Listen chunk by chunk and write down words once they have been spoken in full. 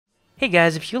Hey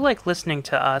guys, if you like listening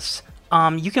to us,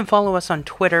 you can follow us on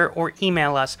Twitter or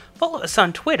email us. Follow us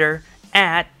on Twitter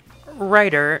at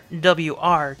writer,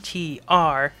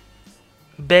 WRTR,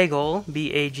 bagel,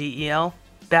 BAGEL,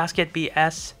 basket,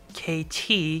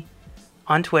 BSKT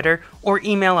on Twitter, or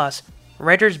email us,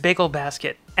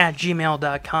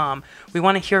 writersbagelbasket@gmail.com. We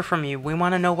want to hear from you. We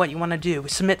want to know what you want to do.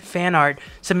 Submit fan art,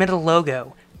 submit a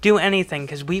logo, do anything,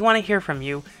 because we want to hear from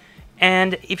you.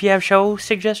 And if you have show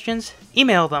suggestions,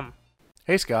 email them.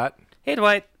 Hey, Scott. Hey,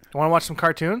 Dwight. Want to watch some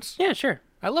cartoons? Yeah, sure.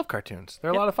 I love cartoons. They're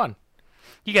a lot of fun.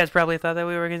 You guys probably thought that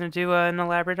we were going to do an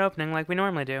elaborate opening like we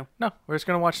normally do. No, we're just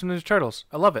going to watch some Ninja Turtles.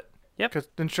 I love it. Yep. Because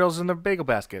Ninja Turtles in the bagel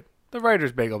basket. The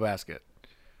writer's bagel basket.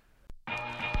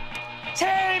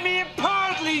 Tear me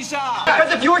apart, Lisa!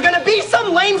 Because if you were gonna be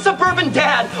some lame suburban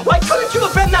dad, why couldn't you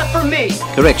have been that for me?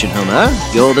 Correction, Homer.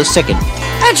 You're the second.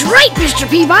 That's right, Mr.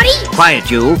 Peabody! Quiet,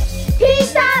 you.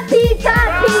 Pizza, pizza,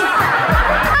 pizza!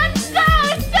 I'm so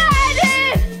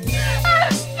excited!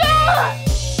 I'm so scared!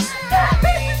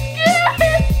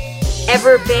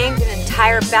 Ever banged an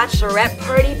entire bachelorette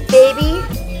party, baby?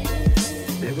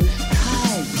 It was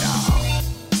time now.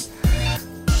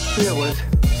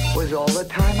 It was all the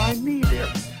time I needed.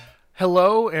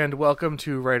 Hello, and welcome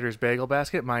to Writer's Bagel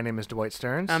Basket. My name is Dwight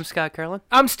Stearns. I'm Scott Carlin.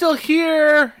 I'm still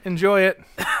here! Enjoy it.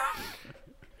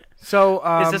 So,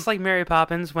 Is this like Mary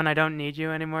Poppins? When I don't need you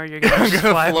anymore, you're going I'm to going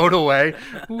to fly? float away.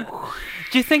 Do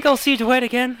you think I'll see Dwight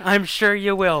again? I'm sure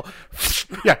you will.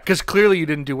 Yeah, because clearly you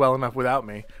didn't do well enough without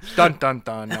me. Dun, dun,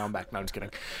 dun. Now I'm back. No, I'm just kidding.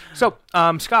 So,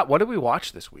 Scott, what did we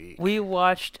watch this week? We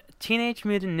watched Teenage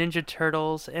Mutant Ninja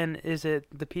Turtles, and is it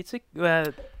the pizza...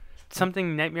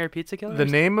 something Nightmare Pizza Killer? The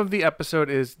name of the episode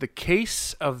is The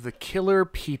Case of the Killer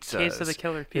Pizzas. Case of the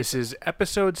Killer Pizzas. This is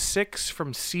episode 6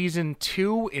 from season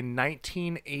 2 in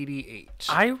 1988.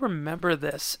 I remember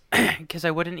this because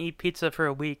I wouldn't eat pizza for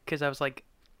a week because I was like...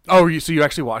 Oh, so you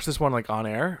actually watched this one like on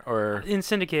air or in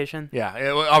syndication.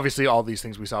 Yeah, obviously all these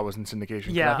things we saw was in syndication.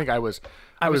 Yeah. I think I was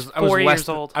 4 years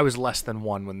old. I was less than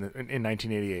 1 when in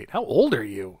 1988. How old are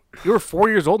you? You were 4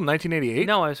 years old in 1988?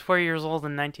 No, I was 4 years old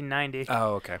in 1990.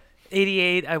 Oh, okay.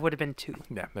 88, I would have been 2.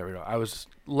 Yeah, there we go. I was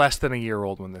less than a year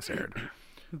old when this aired.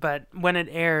 But when it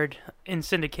aired in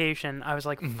syndication, I was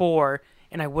like 4,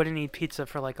 and I wouldn't eat pizza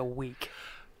for like a week.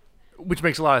 Which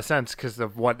makes a lot of sense because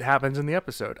of what happens in the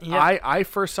episode. Yep. I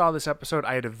first saw this episode.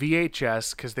 I had a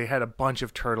VHS because they had a bunch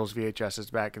of Turtles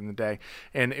VHSs back in the day.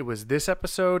 And it was this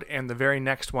episode and the very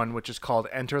next one, which is called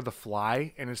Enter the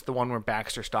Fly. And it's the one where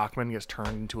Baxter Stockman gets turned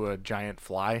into a giant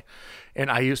fly.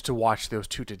 And I used to watch those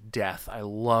two to death. I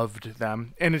loved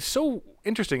them. And it's so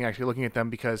interesting actually looking at them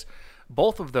because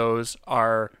both of those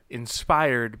are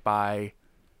inspired by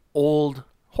old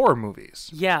horror movies.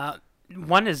 Yeah.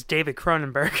 One is David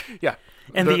Cronenberg. Yeah.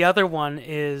 And the other one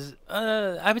is,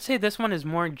 I would say this one is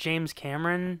more James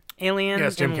Cameron Aliens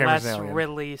Yes, James and Cameron's less Alien.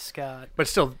 Ridley Scott. But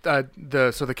still,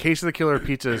 the Case of the Killer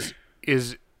Pizzas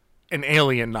is an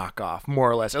Alien knockoff, more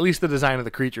or less. At least the design of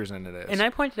the creatures in it is. And I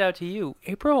pointed out to you,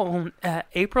 I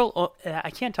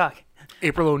can't talk.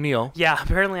 April O'Neil. Yeah,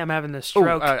 apparently I'm having this Oh,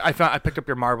 stroke. I picked up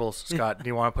your marbles, Scott. Do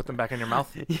you want to put them back in your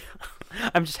mouth?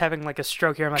 I'm just having like a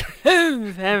stroke here. I'm like,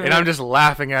 And I'm just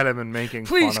laughing at him and making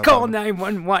please fun call of him.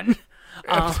 911.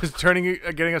 Does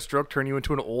getting a stroke turn you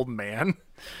into an old man?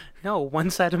 No, one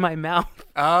side of my mouth.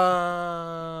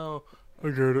 Oh, I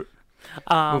get it.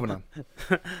 Moving on.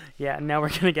 Yeah, now we're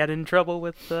gonna get in trouble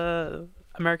with the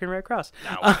American Red Cross.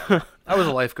 I was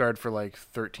a lifeguard for like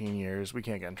 13 years. We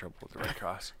can't get in trouble with the Red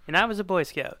Cross. And I was a Boy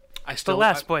Scout. The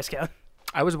last Boy Scout.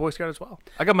 I was a Boy Scout as well.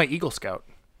 I got my Eagle Scout.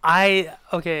 So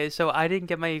I didn't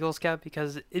get my Eagle Scout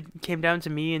because it came down to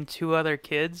me and 2 other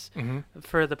kids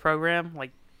for the program.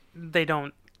 Like,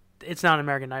 it's not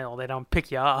American Idol. They don't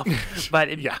pick you off. But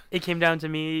it came down to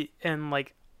me, and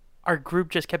like our group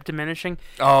just kept diminishing.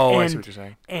 Oh, I see what you're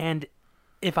saying. And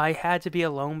if I had to be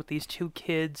alone with these 2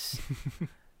 kids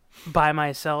by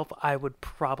myself, I would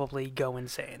probably go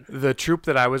insane. The troop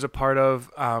that I was a part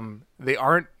of,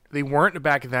 they weren't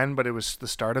back then, but it was the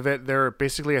start of it. They're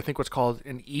basically, I think, what's called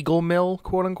an Eagle Mill,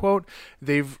 quote unquote.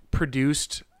 They've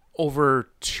produced over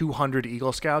 200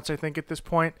 Eagle Scouts, I think, at this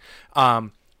point.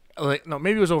 Maybe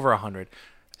it was over 100.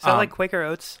 Is that like Quaker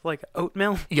Oats, like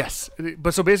oatmeal? Yes,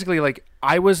 but so basically, like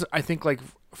I was, I think, like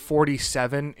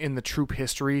 47 in the troop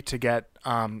history to get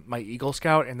my Eagle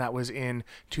Scout, and that was in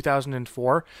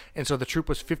 2004. And so the troop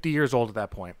was 50 years old at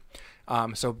that point.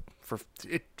 So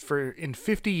in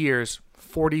 50 years,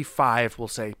 45, we'll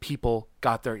say, people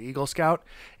got their Eagle Scout,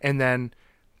 and then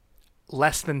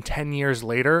less than 10 years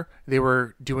later, they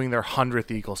were doing their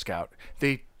 100th Eagle Scout.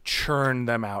 They churn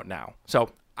them out now. So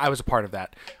I was a part of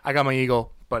that. I got my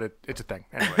Eagle, but it's a thing.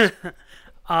 Anyways.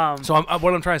 So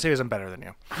what I'm trying to say is I'm better than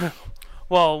you.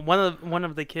 Well, one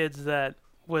of the kids that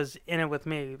was in it with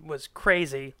me was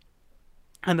crazy,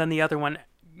 and then the other one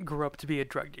grew up to be a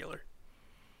drug dealer.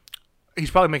 He's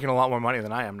probably making a lot more money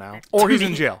than I am now. Or he's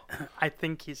in jail. I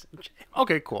think he's in jail.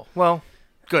 Okay, cool. Well,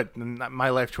 good. My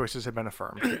life choices have been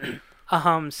affirmed.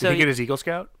 So Did he get his Eagle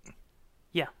Scout?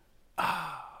 yeah.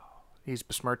 He's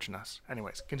besmirching us.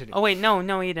 Anyways, continue. Oh wait, no,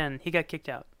 he didn't. He got kicked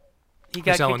out. He He's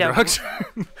got selling kicked drugs?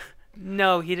 out.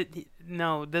 No, he did.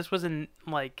 No, this was in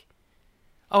like.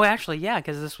 Oh, actually, yeah,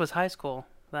 because this was high school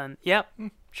then. Yep,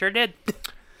 sure did.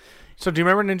 So do you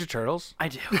remember Ninja Turtles? I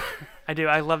do. I do.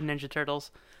 I love Ninja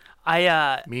Turtles.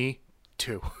 Me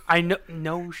too. I know.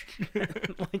 No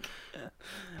shit. Like.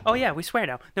 Oh yeah, we swear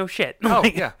now. No shit. Oh,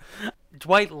 Like, yeah.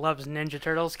 Dwight loves Ninja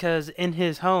Turtles because in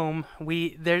his home,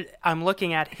 I'm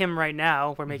looking at him right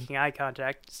now. We're making eye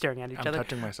contact, staring at each I'm other.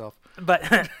 touching myself.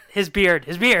 But his beard.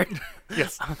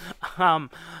 Yes.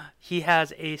 He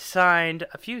has a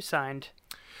few signed.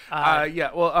 Yeah,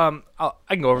 well, I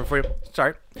can go over it for you.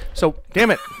 Sorry. So,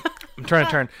 damn it. I'm trying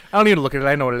to turn. I don't need to look at it.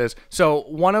 I know what it is. So,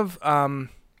 one of,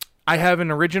 I have an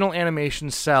original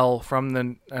animation cell from the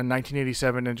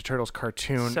 1987 Ninja Turtles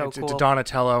cartoon. So It's a cool.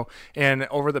 Donatello. And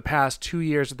over the past 2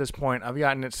 years at this point, I've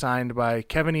gotten it signed by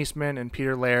Kevin Eastman and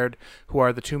Peter Laird, who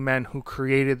are the two men who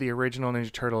created the original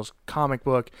Ninja Turtles comic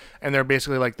book. And they're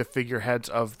basically like the figureheads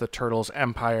of the Turtles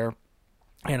empire.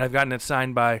 And I've gotten it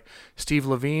signed by Steve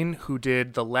Levine, who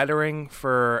did the lettering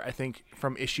for, I think,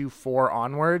 from issue 4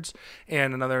 onwards,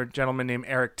 and another gentleman named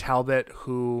Eric Talbot,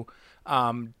 who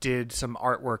did some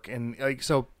artwork. And like,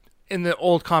 so in the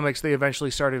old comics, they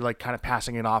eventually started like kind of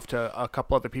passing it off to a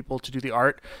couple other people to do the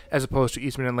art, as opposed to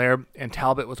Eastman and Laird. And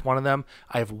Talbot was one of them.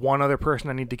 I have one other person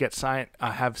I need to get sign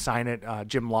it,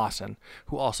 Jim Lawson,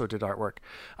 who also did artwork.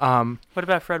 What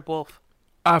about Fred Wolf?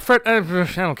 Fred, I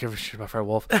don't give a shit about Fred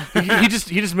Wolf. he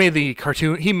just made the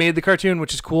cartoon. He made the cartoon,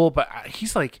 which is cool. But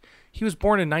he was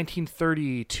born in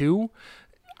 1932.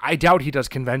 I doubt he does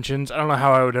conventions. I don't know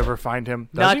how I would ever find him.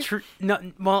 Not true. No,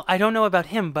 well, I don't know about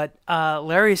him, but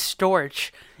Larry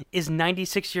Storch is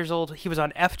 96 years old. He was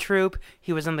on F Troop.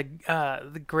 He was on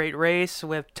the Great Race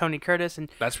with Tony Curtis,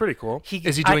 and That's pretty cool.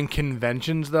 Is he doing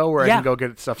conventions though, where I Yeah. can go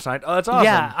get stuff signed? Oh, that's awesome.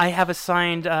 yeah, I have a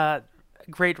signed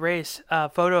Great Race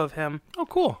photo of him Oh,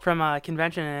 cool. from a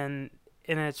convention,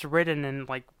 and it's written in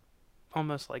like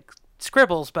almost like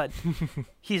scribbles, but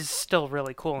he's still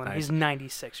really cool, and he's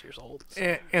 96 years old.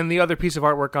 So. And the other piece of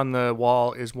artwork on the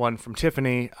wall is one from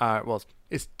Tiffany. Well,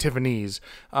 it's Tiffany's.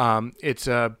 It's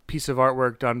a piece of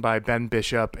artwork done by Ben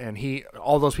Bishop, and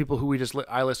all those people who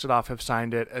I listed off have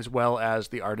signed it, as well as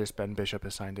the artist Ben Bishop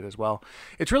has signed it as well.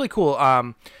 It's really cool.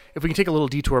 If we can take a little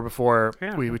detour before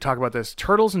we talk about this,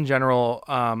 Turtles in general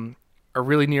are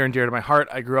really near and dear to my heart.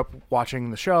 I grew up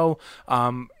watching the show.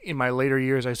 In my later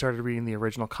years, I started reading the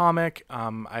original comic.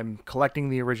 I'm collecting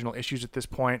the original issues at this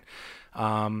point.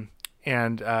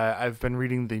 And I've been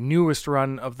reading the newest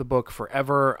run of the book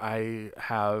forever. I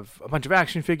have a bunch of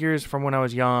action figures from when I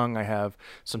was young. I have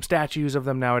some statues of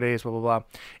them nowadays, blah, blah, blah.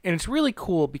 And it's really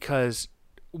cool because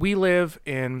we live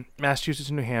in Massachusetts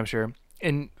and New Hampshire,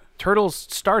 and Turtles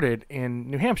started in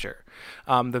New Hampshire.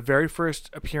 The very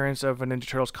first appearance of a Ninja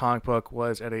Turtles comic book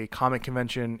was at a comic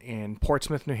convention in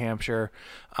Portsmouth, New Hampshire.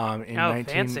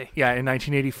 Fancy. Yeah, in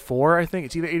 1984, I think.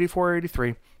 It's either 84 or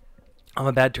 83. I'm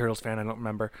a bad Turtles fan. I don't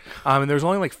remember. And there was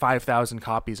only like 5,000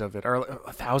 copies of it, or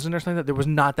 1,000 or something. There was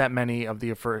not that many of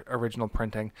the original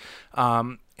printing.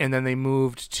 And then they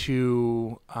moved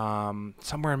to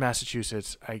somewhere in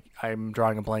Massachusetts. I'm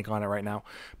drawing a blank on it right now.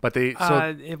 But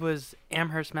it was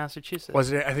Amherst, Massachusetts.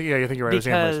 Was it? I think you're right. It was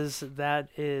Amherst. Because that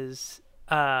is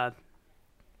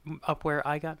up where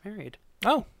I got married.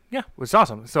 Oh. Yeah, it was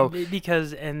awesome. So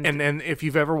because and if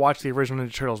you've ever watched the original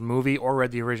Ninja Turtles movie or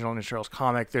read the original Ninja Turtles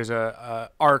comic, there's a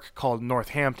arc called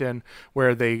Northampton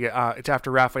where it's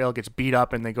after Raphael gets beat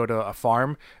up and they go to a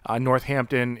farm.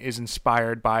 Northampton is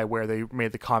inspired by where they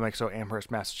made the comic, so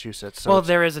Amherst, Massachusetts. So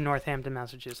there is a Northampton,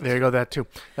 Massachusetts. There you go, that too.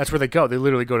 That's where they go. They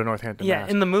literally go to Northampton. Yeah,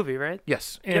 Mass. in the movie, right?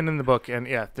 Yes, and in the book, and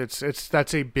yeah,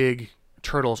 that's a big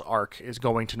Turtles arc is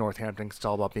going to Northampton 'cause it's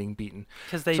all about being beaten.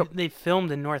 Because they filmed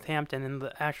in Northampton in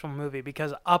the actual movie,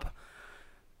 because up,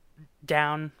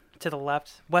 down, to the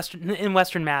left, in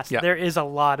Western Mass, there is a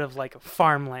lot of like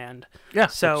farmland. Yeah,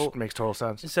 so which makes total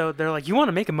sense. So they're like, you want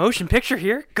to make a motion picture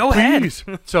here? Go ahead.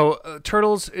 So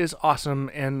Turtles is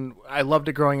awesome, and I loved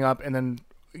it growing up, and then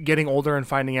getting older and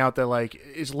finding out that like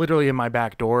it's literally in my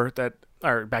back door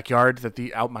or backyard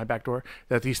out my back door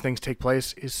that these things take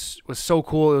place was so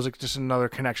cool. It was like just another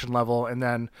connection level. And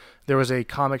then there was a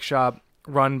comic shop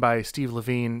run by Steve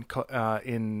Levine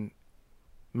in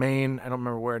Maine. I don't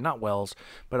remember where, not Wells,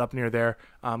 but up near there,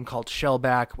 called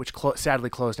Shellback, which sadly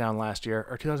closed down last year,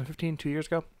 or 2015, 2 years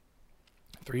ago,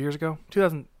 3 years ago,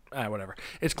 whatever.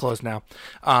 It's closed now.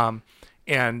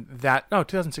 And that, no,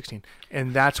 2016.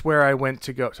 And that's where I went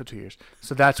to go, so 2 years.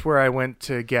 So that's where I went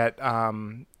to get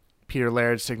Peter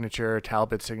Laird's signature,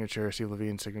 Talbot's signature, Steve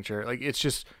Levine's signature. Like, it's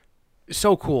just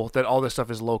so cool that all this stuff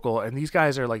is local. And these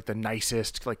guys are, like, the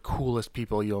nicest, like, coolest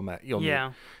people you'll meet.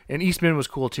 And Eastman was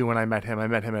cool, too, when I met him. I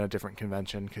met him at a different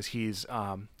convention because he's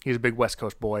a big West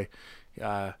Coast boy.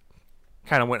 Kind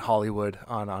of went Hollywood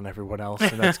on everyone else.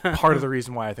 And that's part of the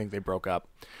reason why I think they broke up.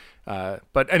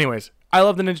 But anyways, I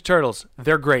love the Ninja Turtles.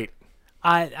 They're great.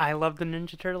 I love the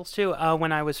Ninja Turtles too.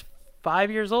 When I was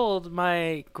 5 years old,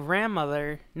 my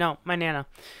Nana,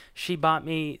 she bought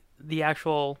me the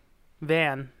actual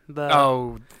van.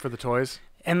 For the toys?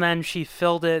 And then she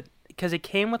filled it, because it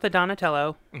came with a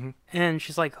Donatello, and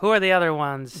she's like, who are the other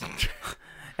ones?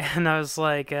 And I was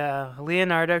like,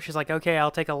 Leonardo. She's like, okay, I'll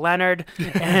take a Leonard,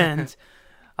 and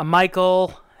a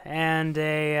Michael, and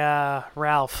a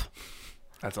Ralph.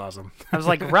 That's awesome. I was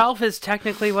like, Ralph is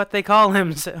technically what they call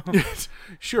him, so.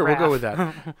 Sure, Raph. we'll go with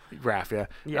that. Raph,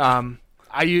 yeah.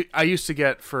 I used to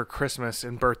get, for Christmas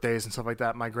and birthdays and stuff like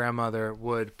that, my grandmother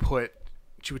would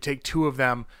take two of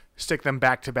them, stick them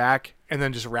back to back, and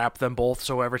then just wrap them both.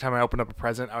 So every time I opened up a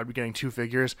present, I would be getting two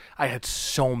figures. I had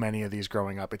so many of these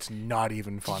growing up. It's not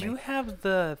even funny. Did you have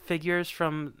the figures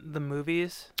from the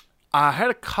movies? I had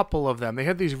a couple of them. They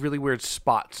had these really weird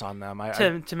spots on them.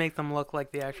 To make them look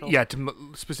like the actual... Yeah,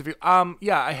 specific.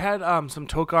 I had some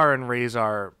Tokar and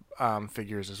Razor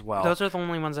figures as well. Those are the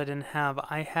only ones I didn't have.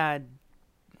 I had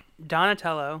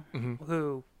Donatello,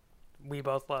 who we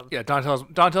both loved. Yeah,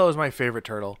 Donatello is my favorite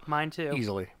turtle. Mine too.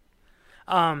 Easily.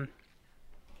 And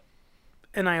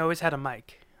I always had a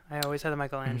Mike. I always had a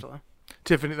Michelangelo.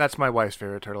 Tiffany, that's my wife's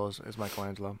favorite turtle is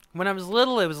Michelangelo. When I was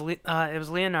little, it was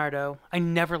Leonardo. I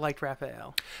never liked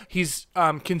Raphael. He's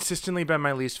consistently been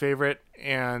my least favorite,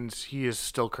 and he is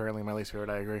still currently my least favorite.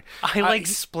 I agree. I like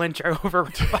Splinter over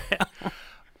Raphael.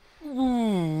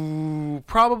 Ooh,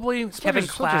 probably. Kevin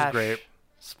Clash. Splinter's great.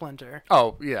 Splinter.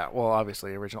 Oh, yeah. Well,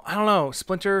 obviously, original. I don't know.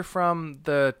 Splinter from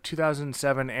the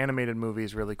 2007 animated movie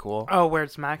is really cool. Oh, where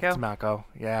it's Mako? It's Mako,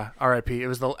 yeah. R.I.P.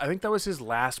 I think that was his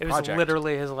last project. It was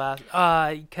literally his last.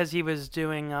 Because he was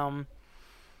doing Uncle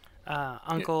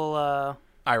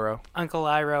Iroh. Uncle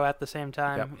Iroh at the same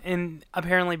time. Yep. And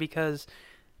apparently because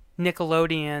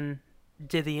Nickelodeon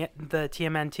did the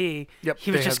TMNT,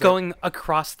 he was just going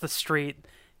across the street.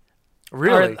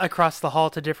 Really? Or across the hall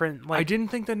to different... I didn't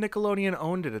think that Nickelodeon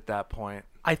owned it at that point.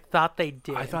 I thought they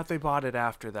did. I thought they bought it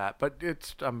after that, but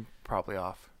I'm probably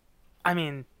off. I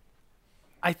mean,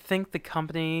 I think the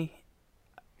company...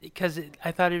 Because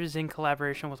I thought it was in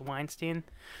collaboration with Weinstein,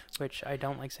 which I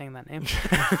don't like saying that name.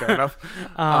 Fair enough.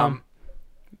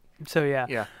 So, yeah.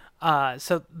 Yeah.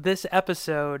 So this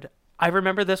episode, I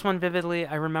remember this one vividly.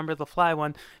 I remember the Fly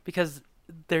one because...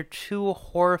 they're two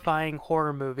horrifying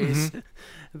horror movies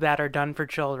that are done for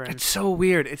children. It's so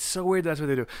weird. That's what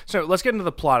they do. So let's get into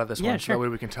the plot of this one. Sure. So that way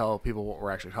we can tell people what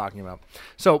we're actually talking about.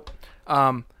 So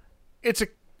it's an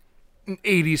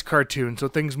 80s cartoon, so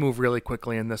things move really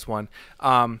quickly in this one.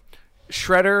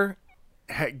 Shredder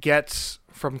gets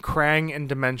from Krang and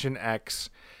Dimension X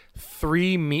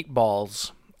 3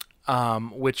 meatballs,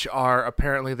 which are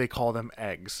apparently they call them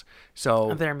eggs.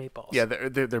 So they're meatballs. Yeah,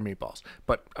 they're meatballs.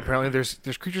 But apparently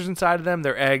there's creatures inside of them.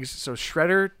 They're eggs. So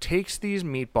Shredder takes these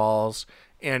meatballs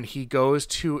and he goes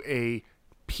to a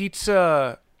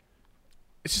pizza.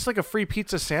 It's just like a free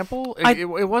pizza sample. It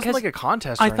wasn't like a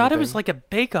contest. I thought it was like a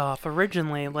bake-off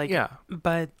originally. Yeah,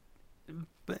 but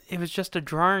it was just a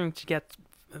drawing to get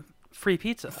free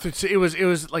pizza. It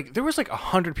was like there was like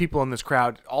 100 people in this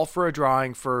crowd, all for a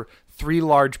drawing for 3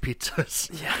 large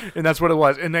pizzas. Yeah, and that's what it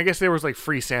was. And I guess there was like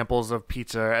free samples of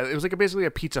pizza. It was like basically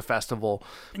a pizza festival.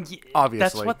 Obviously,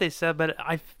 that's what they said. But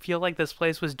I feel like this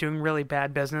place was doing really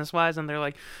bad business-wise, and they're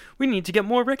like, "We need to get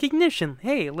more recognition.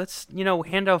 Hey, let's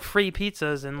hand out free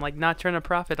pizzas and like not turn a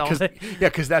profit all day." Yeah,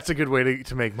 because that's a good way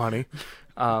to make money.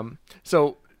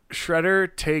 So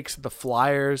Shredder takes the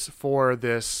flyers for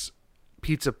this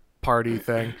pizza party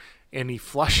thing and he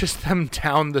flushes them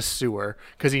down the sewer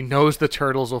because he knows the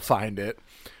turtles will find it,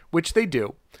 which they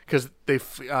do because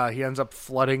he ends up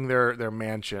flooding their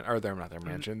mansion, or they're not their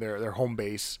mansion, their home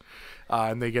base,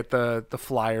 and they get the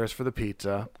flyers for the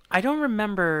pizza. I don't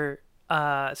remember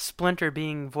Splinter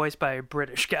being voiced by a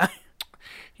British guy.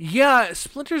 Yeah,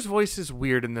 Splinter's voice is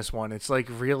weird in this one. It's like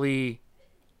really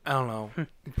I don't know.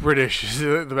 British is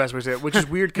the best way to say it, which is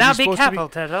weird. 'Cause Now he's be supposed careful,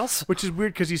 to Turtles. which is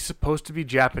weird because he's supposed to be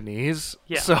Japanese.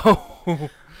 Yeah. So,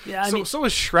 Yeah, I so mean, so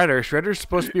is Shredder. Shredder's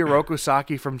supposed to be Oroku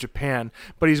Saki from Japan,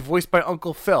 but he's voiced by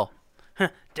Uncle Phil.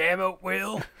 damn it,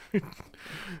 Will.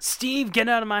 Steve, get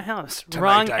out of my house. Tonight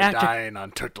Wrong I actor. dine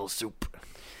on turtle soup.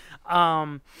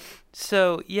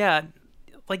 So yeah,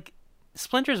 like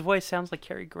Splinter's voice sounds like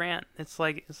Cary Grant. It's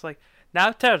like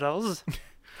now Turtles,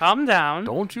 calm down.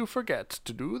 Don't you forget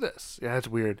to do this. Yeah, it's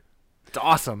weird. It's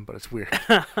awesome, but it's weird.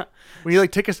 When you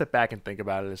like take a step back and think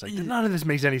about it, it's like none of this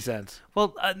makes any sense.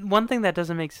 Well, one thing that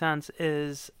doesn't make sense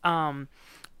is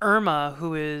Irma,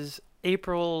 who is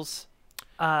April's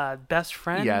best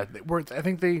friend. Yeah, I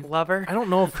think they Lover. I don't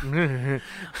know if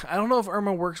I don't know if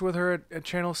Irma works with her at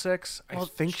Channel 6. I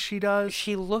think she does.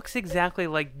 She looks exactly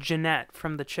like Jeanette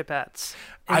from the Chipettes.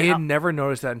 I had never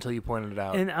noticed that until you pointed it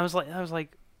out. And I was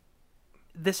like,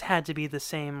 this had to be the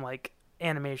same like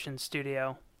animation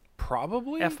studio.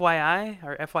 Probably. FYI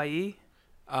or FYE.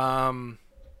 That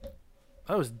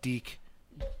was Deke.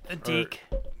 Deke.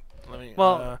 Let me.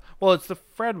 Well- well, it's the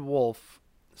Fred Wolf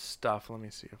stuff. Let me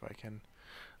see if I can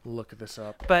look this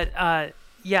up. But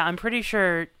yeah, I'm pretty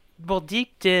sure. Well,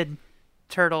 Deke did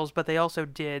Turtles, but they also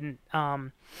did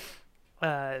Alvin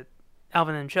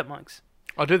and Chipmunks.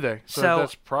 Oh, did they? So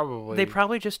that's probably. They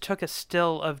probably just took a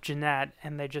still of Jeanette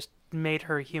and they just made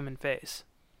her a human face.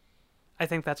 I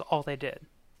think that's all they did.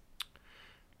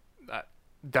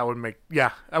 That would make.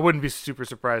 Yeah, I wouldn't be super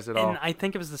surprised at all. And I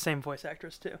think it was the same voice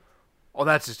actress too. Oh,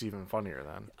 that's just even funnier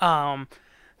then.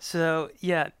 So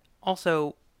yeah.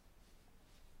 Also,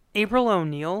 April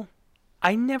O'Neil.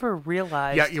 I never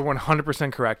realized. Yeah, you're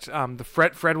 100% correct. The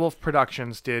Fred Wolf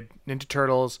Productions did Ninja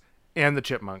Turtles and the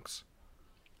Chipmunks,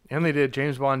 and they did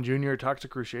James Bond Jr., Toxic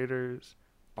Crusaders,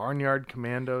 Barnyard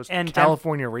Commandos, And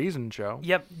California Raisin Show.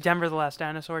 Yep, Denver the Last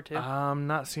Dinosaur too.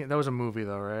 Not seeing. That was a movie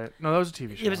though, right? No, that was a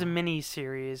TV show. It was a mini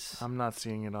series. I'm not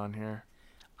seeing it on here.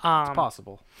 It's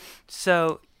possible.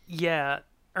 So yeah,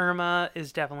 Irma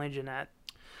is definitely Jeanette.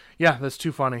 Yeah, that's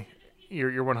too funny.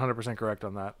 You're 100% correct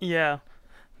on that. Yeah.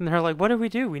 And they're like, what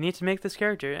do? We need to make this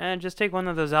character. And just take one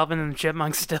of those Alvin and the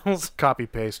Chipmunk stills. Copy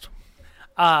paste.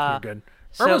 You're good.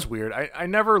 Irma's weird. I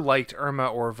never liked Irma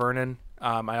or Vernon.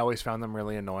 I always found them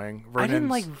really annoying. I didn't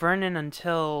like Vernon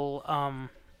until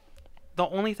the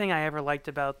only thing I ever liked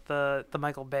about the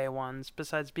Michael Bay ones,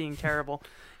 besides being terrible,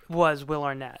 was Will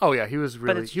Arnett. Oh yeah, he was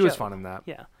really it's he was Joe. fun in that.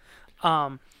 Yeah.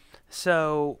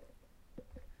 So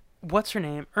what's her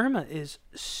name? Irma is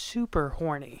super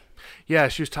horny. Yeah,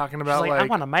 she was talking She's about like, I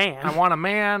want a man. I want a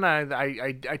man.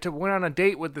 Went on a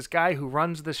date with this guy who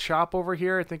runs this shop over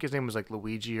here. I think his name was like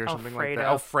Luigi or something like that.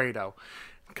 Alfredo.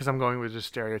 Because I'm going with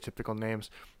just stereotypical names.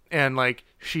 And like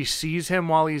she sees him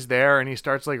while he's there, and he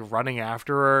starts like running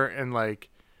after her. And like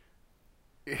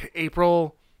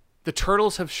April, the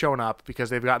turtles have shown up because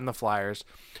they've gotten the flyers,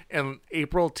 and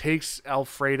April takes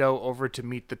Alfredo over to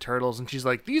meet the turtles, and she's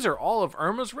like, "These are all of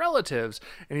Irma's relatives,"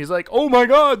 and he's like, "Oh my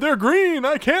God, they're green!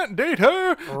 I can't date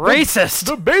her. Racist.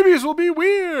 The babies will be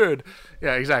weird."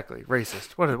 Yeah, exactly.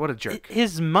 Racist. What a jerk.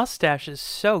 His mustache is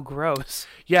so gross.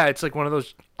 Yeah, it's like one of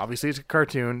those. Obviously, it's a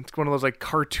cartoon. It's one of those like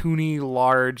cartoony,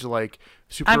 large, like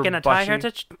super. I'm gonna tie her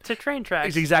bushy- to train tracks.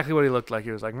 It's exactly what he looked like.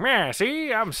 He was like, "Meh,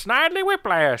 see, I'm Snidely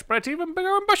Whiplash, but it's even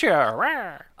bigger and bushier."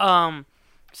 Rah."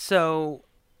 So,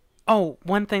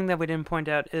 one thing that we didn't point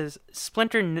out is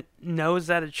Splinter knows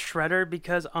that it's Shredder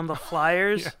because on the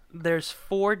flyers there's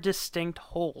 4 distinct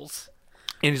holes.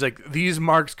 And he's like, "These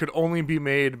marks could only be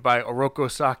made by Oroku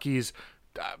Saki's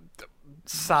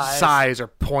size or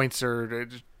points or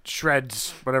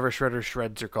shreds, whatever Shredder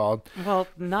shreds are called." Well,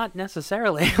 not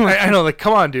necessarily. I know, like,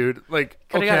 come on, dude. Like,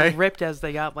 Could okay. have got ripped as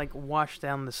they got like washed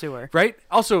down the sewer. Right?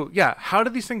 Also, yeah, how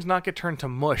did these things not get turned to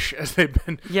mush as they've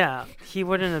been? Yeah, he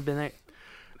wouldn't have been a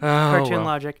Oh, cartoon well.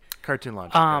 logic. Cartoon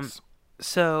logic. Yes.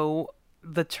 So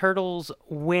the turtles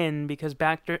win because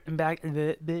Baxter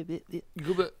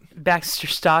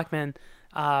Stockman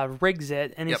rigs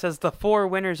it, and he Yep. says the 4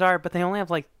 winners are, but they only have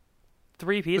like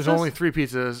 3 pieces. There's only 3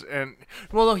 pizzas, and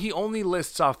well, no, he only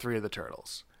lists off 3 of the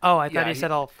turtles. Oh, I thought Yeah, he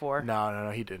said all 4. No,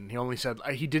 he didn't. He only said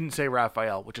he didn't say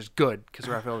Raphael, which is good because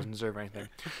Raphael doesn't deserve anything.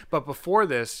 But before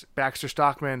this, Baxter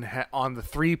Stockman on the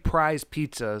 3 prize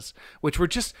pizzas, which were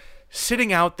just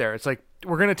sitting out there. It's like,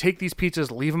 we're gonna take these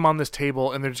pizzas, leave them on this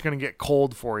table, and they're just gonna get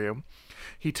cold for you.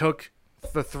 He took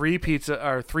the 3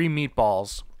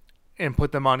 meatballs and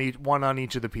put them on one on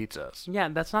each of the pizzas. Yeah,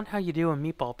 that's not how you do a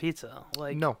meatball pizza.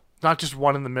 Like, No, not just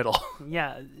one in the middle.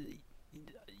 yeah,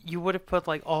 you would have put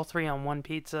like all 3 on one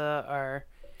pizza, or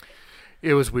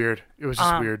It was weird. It was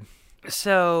just weird.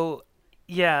 so.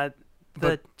 Yeah,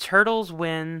 the turtles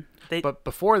win. But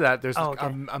before that, there's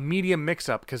okay. a medium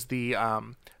mix-up because the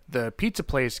pizza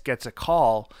place gets a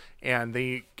call and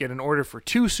they get an order for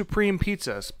 2 supreme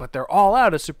pizzas, but they're all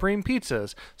out of supreme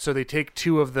pizzas. So they take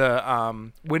 2 of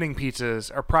the winning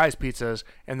pizzas or prize pizzas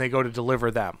and they go to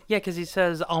deliver them. Yeah, because he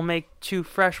says, I'll make 2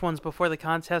 fresh ones before the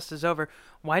contest is over.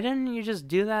 Why didn't you just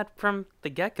do that from the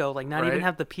get-go? Like, not even Right.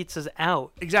 have the pizzas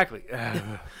out. Exactly.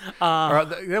 Or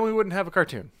then we wouldn't have a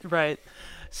cartoon. Right.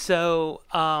 So,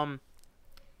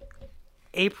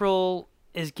 April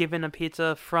is given a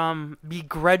pizza from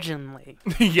begrudgingly.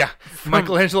 Yeah.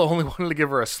 Michelangelo only wanted to give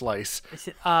her a slice.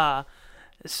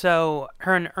 So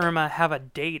her and Irma have a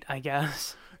date, I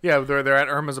guess. Yeah, they're at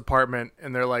Irma's apartment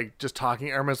and they're like just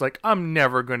talking. Irma's like, I'm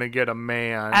never gonna get a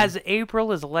man. As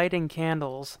April is lighting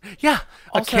candles. Yeah,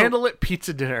 Also- a candlelit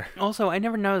pizza dinner. Also, I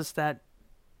never noticed that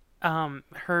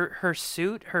her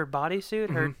suit, her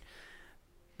bodysuit,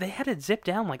 they had it zipped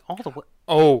down like all the way.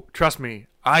 Oh, trust me,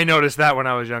 I noticed that when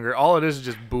I was younger. All it is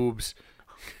just boobs.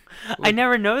 I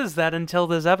never noticed that until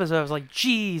this episode. I was like,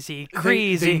 Jeezy,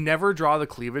 crazy. They never draw the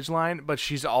cleavage line, but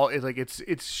she's all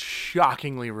it's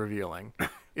shockingly revealing.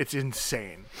 It's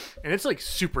insane, and it's like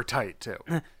super tight too.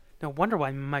 No wonder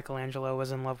why Michelangelo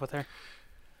was in love with her.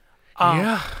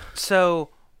 Yeah.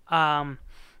 So,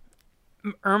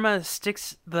 Irma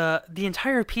sticks the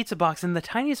entire pizza box in the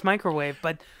tiniest microwave,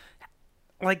 but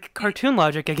like cartoon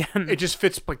logic again. It just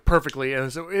fits like perfectly,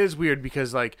 and so it is weird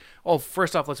because like, oh,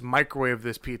 first off, let's microwave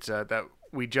this pizza that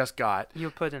we just got. You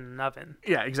would put in an oven.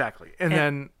 Yeah, exactly. And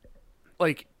then,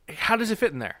 like, how does it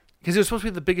fit in there? Because it was supposed to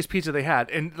be the biggest pizza they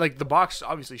had, and like the box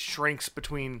obviously shrinks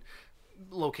between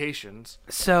locations.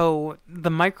 So the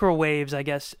microwaves, I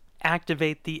guess,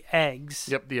 activate the eggs.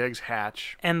 Yep, the eggs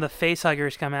hatch. And the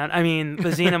facehuggers come out. I mean, the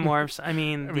xenomorphs. I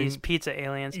mean, these pizza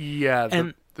aliens. Yeah,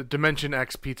 And the Dimension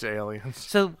X pizza aliens.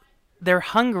 so they're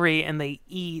hungry and they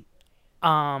eat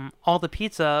all the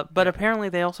pizza, but apparently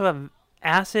they also have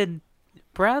acid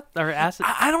breath or acid.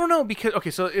 I don't know because okay,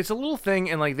 so it's a little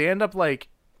thing, and like they end up like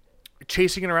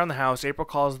chasing it around the house. April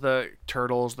calls the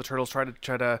turtles. The turtles try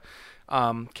to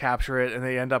capture it, and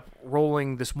they end up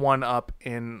rolling this one up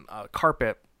in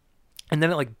carpet, and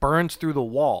then it like burns through the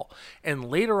wall. And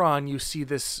later on, you see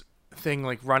this thing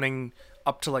like running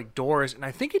up to like doors, and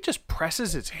I think it just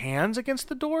presses its hands against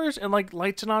the doors and like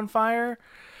lights it on fire.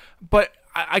 But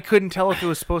I couldn't tell if it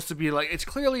was supposed to be like it's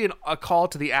clearly a call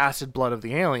to the acid blood of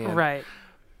the alien, Right.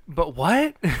 But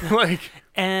what? Like,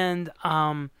 And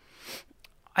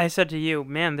I said to you,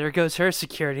 man, there goes her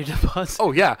security deposit.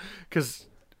 oh yeah, because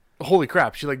holy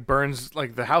crap, she like burns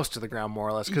like the house to the ground more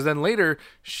or less. Because then later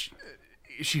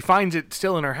she finds it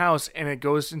still in her house, and it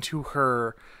goes into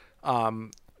her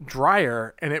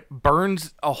dryer, and it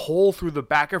burns a hole through the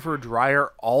back of her dryer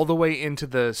all the way into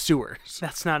the sewers.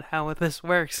 That's not how this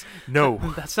works. No.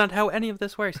 That's not how any of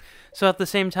this works. So at the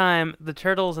same time, the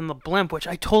turtles and the blimp, which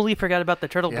I totally forgot about the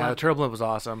turtle Yeah, blimp. the turtle blimp was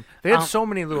awesome. They had so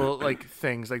many little like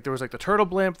things. Like there was like the turtle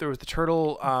blimp, there was the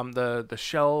turtle, the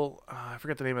shell. I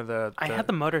forget the name of the. I had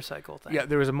the motorcycle thing. Yeah,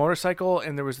 there was a motorcycle,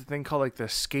 and there was the thing called like the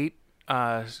skate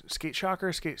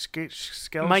shocker,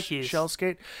 Mikey's. shell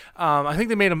skate. I think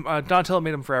they made them. Donatello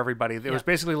made them for everybody. It was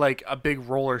basically like a big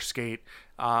roller skate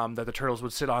that the turtles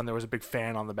would sit on. There was a big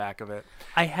fan on the back of it.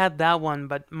 I had that one,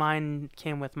 but mine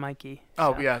came with Mikey.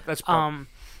 Oh so. yeah, that's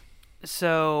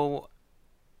So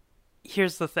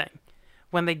here's the thing: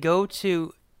 when they go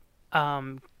to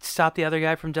stop the other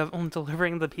guy from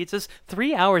delivering the pizzas,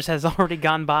 3 hours has already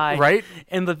gone by, Right?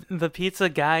 And the pizza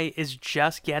guy is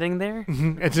just getting there.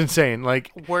 It's insane.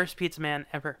 Like Worst pizza man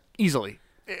ever. easily.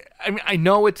 I mean, I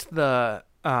know it's the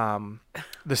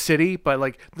city, but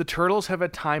like the turtles have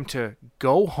had time to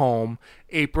go home.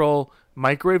 April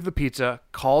microwaved the pizza,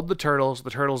 called the turtles.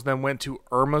 The turtles then went to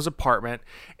Irma's apartment,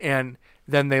 and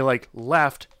then they like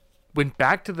left, went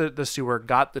back to the sewer,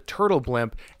 got the turtle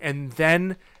blimp, and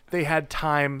then they had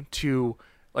time to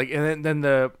like, and then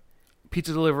the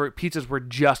pizzas were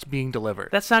just being delivered.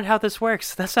 That's not how this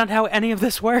works. That's not how any of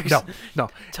this works. No.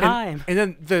 Time. And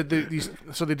then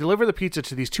so they deliver the pizza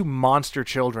to these 2 monster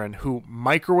children who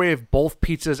microwave both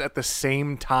pizzas at the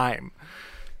same time.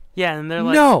 Yeah, and they're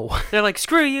like, No. They're like,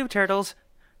 screw you, turtles.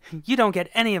 You don't get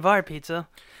any of our pizza.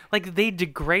 Like, they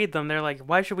degrade them. They're like,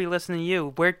 why should we listen to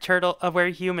you? We're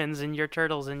humans, and you're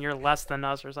turtles, and you're less than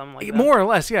us, or something like that. More or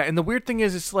less, yeah. And the weird thing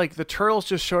is, it's like the turtles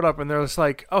just showed up, and they're just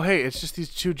like, oh, hey, it's just these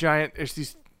 2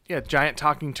 giant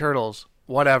talking turtles.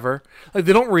 Whatever. Like,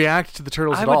 they don't react to the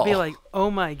turtles I at all. would be like, oh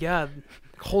my god.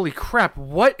 holy crap,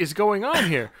 what is going on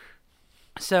here?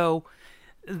 So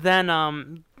then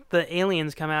the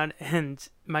aliens come out, and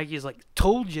Mikey's like,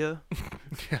 told you.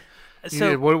 Yeah.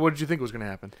 So what did you think was going to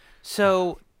happen?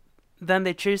 So then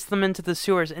they chase them into the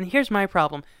sewers. And here's my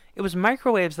problem. It was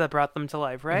microwaves that brought them to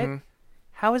life, right? Mhm.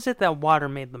 How is it that water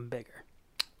made them bigger?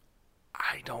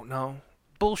 I don't know.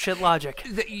 Bullshit logic.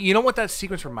 You know what that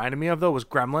sequence reminded me of, though, was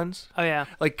Gremlins. Oh, yeah.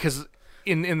 Like, because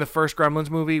in the first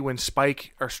Gremlins movie, when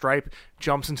Spike or Stripe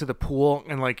jumps into the pool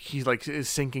and, like, he, like, is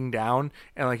sinking down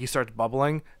and, like, he starts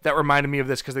bubbling, that reminded me of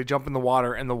this because they jump in the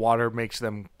water and the water makes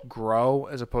them grow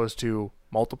as opposed to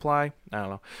multiply. I don't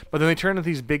know. But then they turn into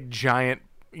these big, giant,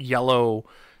 yellow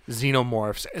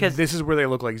xenomorphs. And this is where they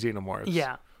look like xenomorphs.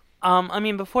 Yeah. I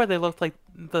mean, before they looked like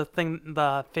the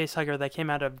facehugger that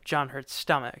came out of John Hurt's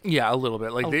stomach. Yeah, a little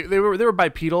bit. Like they were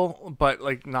bipedal, but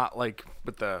like not like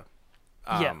with the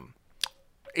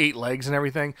 8 legs and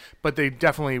everything. But they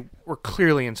definitely were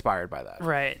clearly inspired by that.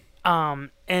 Right.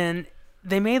 And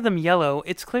they made them yellow.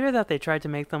 It's clear that they tried to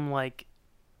make them like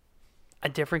a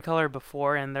different color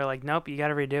before, and they're like, nope, you got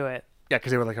to redo it. Yeah,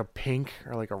 because they were like a pink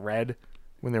or like a red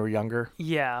when they were younger.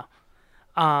 Yeah.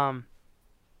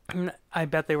 I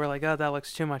bet they were like, oh, that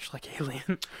looks too much like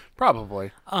Alien.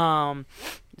 Probably.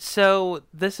 So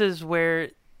this is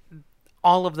where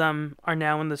all of them are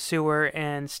now in the sewer,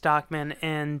 and Stockman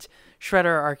and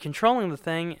Shredder are controlling the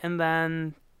thing, and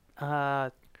then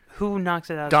who knocks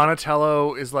it out?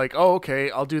 Donatello is like, oh,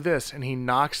 okay, I'll do this. And he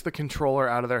knocks the controller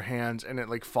out of their hands, and it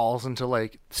like falls into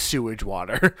like sewage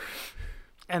water.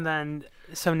 And then,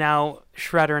 so now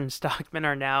Shredder and Stockman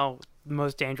are now the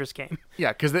most dangerous game.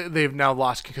 Yeah, because they've now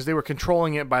lost, because they were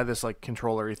controlling it by this like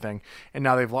controllery thing, and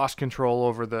now they've lost control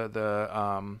over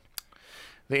the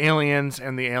aliens,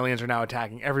 and the aliens are now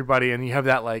attacking everybody. And you have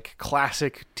that like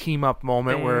classic team up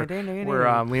moment where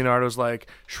Leonardo's like,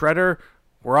 Shredder,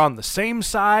 we're on the same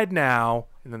side now,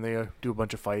 and then they do a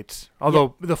bunch of fights.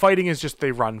 Although the fighting is just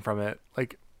they run from it,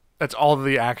 like. That's all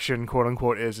the action, quote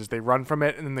unquote, is they run from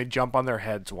it and then they jump on their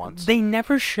heads once. They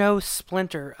never show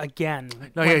Splinter again.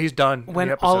 No, yeah, he's done.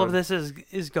 When all of this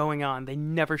is going on, they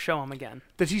never show him again.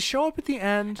 Does he show up at the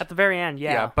end? At the very end,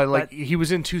 yeah. Yeah, but he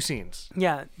was in 2 scenes.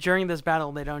 Yeah, during this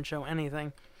battle, they don't show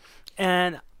anything.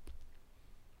 And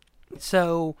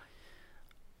so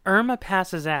Irma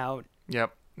passes out.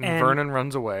 Yep. And Vernon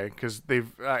runs away because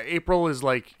April is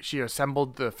like, she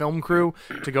assembled the film crew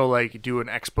to go like do an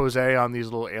expose on these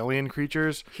little alien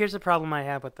creatures. Here's the problem I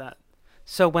have with that.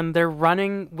 So when they're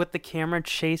running with the camera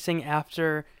chasing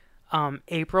after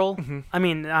April, I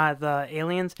mean the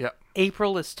aliens,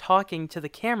 April is talking to the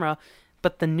camera,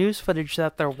 but the news footage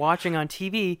that they're watching on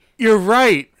TV. You're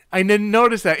right. I didn't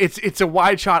notice that. It's a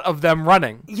wide shot of them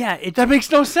running. Yeah, that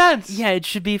makes no sense. Yeah, it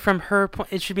should be from her.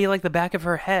 It should be like the back of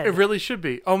her head. It really should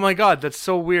be. Oh my god, that's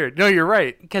so weird. No, you're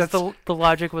right. Because the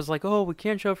logic was like, oh, we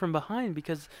can't show from behind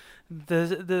because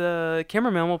the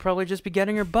cameraman will probably just be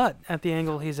getting her butt at the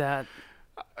angle he's at.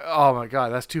 Oh my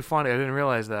god, that's too funny. I didn't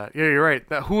realize that. Yeah, you're right.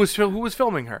 Who was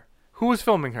filming her? Who was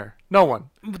filming her? No one.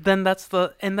 Then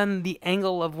then the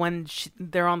angle of when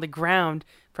they're on the ground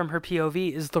from her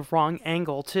POV is the wrong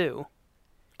angle too.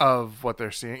 Of what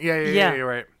they're seeing. Yeah, you're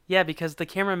right. Yeah, because the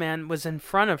cameraman was in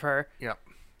front of her. Yep.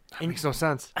 That makes no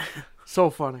sense. So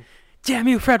funny. Damn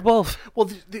you, Fred Wolf. Well,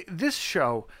 this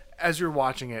show, as you're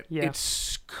watching it,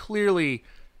 it's clearly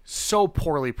so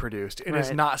poorly produced. It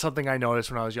is not something I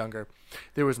noticed when I was younger.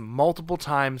 There was multiple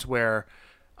times where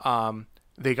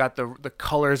they got the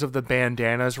colors of the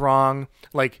bandanas wrong.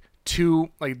 Like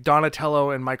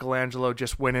Donatello and Michelangelo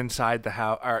just went inside the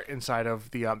house, or inside of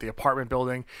the apartment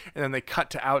building, and then they cut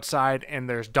to outside, and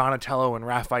there's Donatello and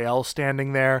Raphael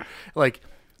standing there. Like,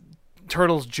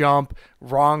 turtles jump,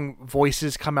 wrong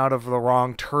voices come out of the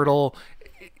wrong turtle.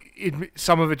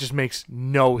 Some of it just makes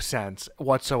no sense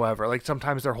whatsoever. Like,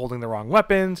 sometimes they're holding the wrong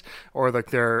weapons, or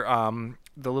like their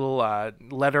the little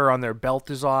letter on their belt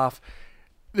is off.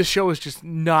 The show is just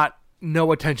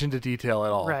no attention to detail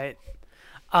at all. Right.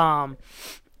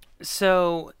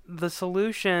 So the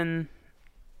solution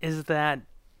is that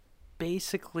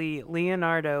basically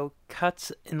Leonardo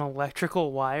cuts an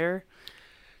electrical wire.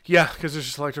 Yeah, because there's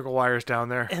just electrical wires down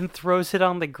there. And throws it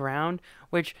on the ground,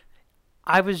 which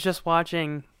I was just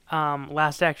watching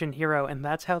Last Action Hero, and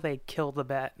that's how they killed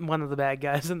one of the bad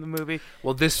guys in the movie.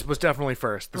 Well, this was definitely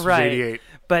first. This was 88.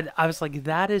 But I was like,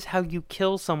 that is how you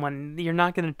kill someone. You're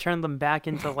not going to turn them back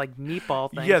into like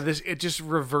meatball things. Yeah, it just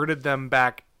reverted them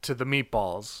back to the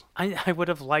meatballs. I would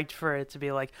have liked for it to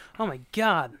be like, oh my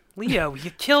god, Leo,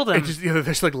 you killed him. They're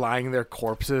just like lying in their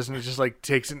corpses, and it just like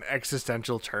takes an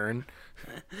existential turn.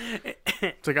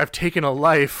 It's like, I've taken a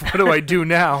life. What do I do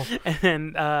now?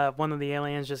 And one of the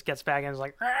aliens just gets back and is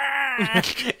like,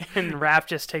 and Raph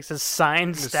just takes his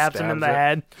sign, stabs him in the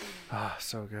head. Ah,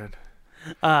 so good.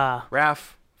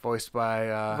 Raph, voiced by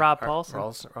Rob Paulson.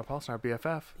 Rob Paulson, our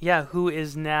BFF. Yeah, who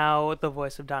is now the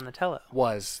voice of Donatello.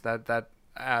 Was that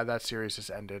series just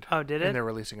ended? Oh, did it? And they're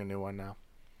releasing a new one now.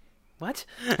 What?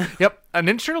 Yep,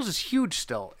 Ninja Turtles is huge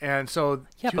still, and so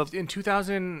but in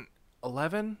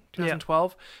 2011,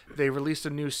 2012, they released a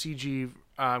new CG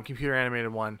computer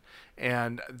animated one,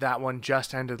 and that one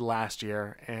just ended last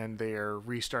year, and they are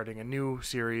restarting a new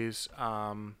series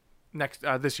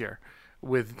this year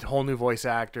with whole new voice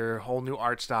actor, whole new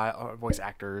art style, voice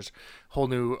actors, whole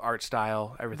new art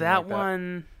style, everything. That like that.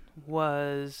 one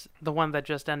was the one that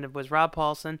just ended. Was Rob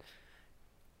Paulson,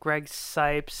 Greg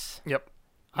Sipes. Yep.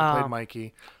 He played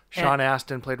Mikey. Sean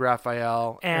Astin played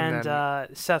Raphael. And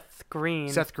then Seth Green.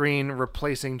 Seth Green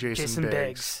replacing Jason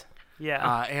Biggs.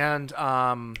 Yeah. And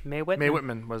Mae Whitman. Mae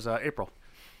Whitman was April.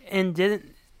 And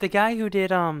didn't the guy who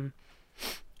did Avatar,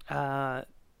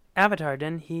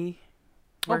 didn't he?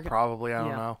 Probably. I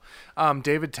don't know.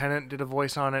 David Tennant did a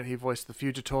voice on it. He voiced the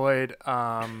Fugitoid,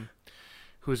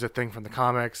 who's a thing from the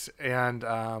comics. And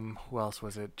who else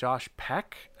was it? Josh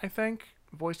Peck, I think,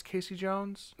 voiced Casey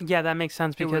Jones. Yeah, that makes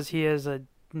sense because he is a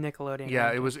Nickelodeon.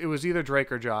 Yeah, character. it was either Drake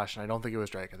or Josh, and I don't think it was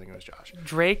Drake. I think it was Josh.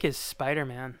 Drake is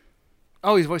Spider-Man.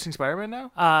 Oh, he's voicing Spider-Man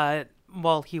now?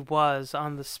 Well, he was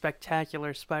on the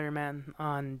Spectacular Spider-Man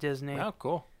on Disney. Oh,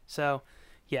 cool. So,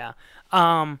 yeah.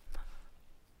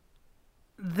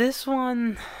 This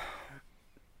one,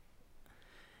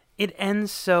 it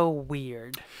ends so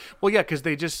weird. Well, yeah, because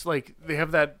they just, they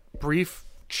have that brief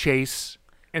chase,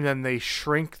 and then they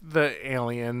shrink the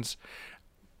aliens.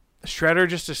 Shredder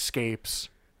just escapes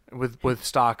with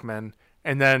Stockman,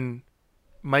 and then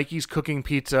Mikey's cooking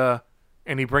pizza,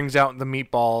 and he brings out the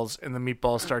meatballs, and the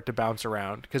meatballs start to bounce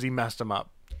around because he messed them up.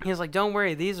 He's like, "Don't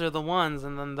worry, these are the ones,"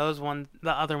 and then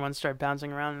the other ones start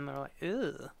bouncing around, and they're like,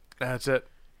 "Ugh." That's it.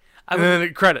 And then the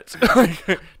credits.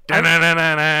 I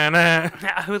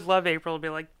would love April to be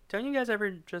like, "Don't you guys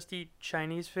ever just eat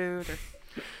Chinese food or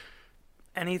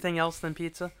anything else than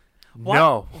pizza?"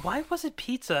 No. Why was it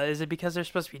pizza? Is it because they're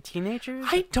supposed to be teenagers?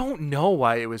 I don't know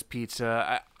why it was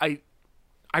pizza. I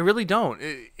really don't.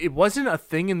 It wasn't a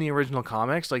thing in the original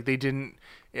comics. They didn't.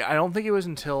 I don't think it was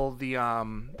until the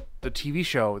TV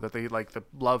show that they the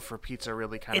love for pizza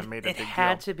really kind of made a big deal. It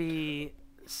had to be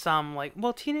some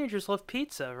teenagers love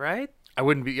pizza, right? I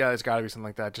wouldn't be. Yeah, it's got to be something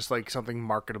like that. Just something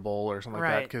marketable or something like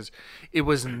that, Right. because it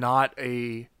was not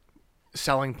a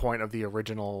selling point of the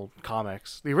original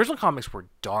comics. The original comics were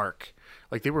dark.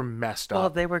 They were messed Well,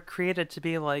 up. they were created to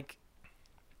be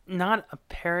not a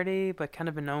parody, but kind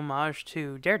of an homage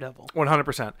to Daredevil.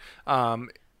 100%.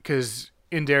 Because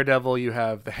in Daredevil you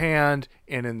have the Hand,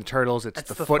 and in the Turtles it's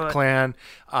the Foot Foot. Clan.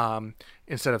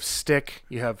 Instead of Stick,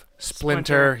 you have Splinter.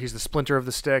 Splinter. He's the Splinter of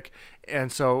the Stick.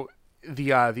 And so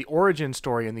the origin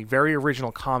story in the very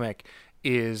original comic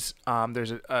is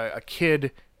there's a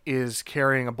kid is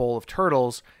carrying a bowl of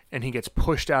turtles, and he gets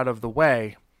pushed out of the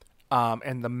way,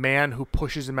 and the man who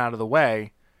pushes him out of the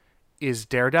way is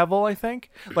Daredevil, I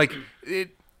think. With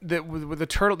the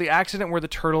turtle, the accident where the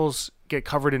turtles get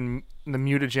covered in the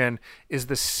mutagen is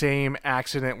the same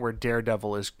accident where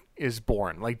Daredevil is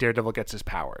born. Daredevil gets his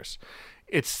powers.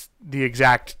 It's the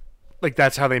exact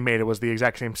that's how they made it, was the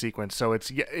exact same sequence. So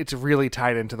it's really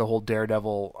tied into the whole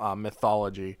Daredevil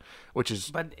mythology, which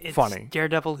is But it's funny.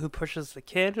 Daredevil who pushes the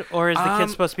kid, or is the kid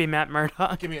supposed to be Matt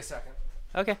Murdock? Give me a second.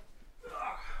 Okay.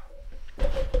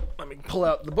 Let me pull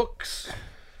out the books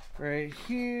right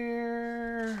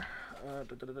here. Where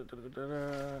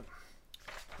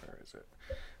is it?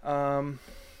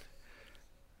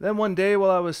 Then one day,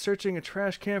 while I was searching a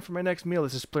trash can for my next meal,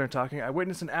 this is Splinter talking, I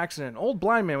witnessed an accident. An old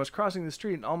blind man was crossing the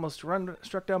street and almost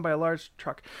struck down by a large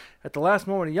truck. At the last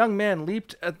moment, a young man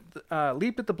leaped at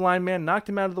the blind man, knocked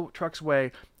him out of the truck's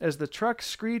way. As the truck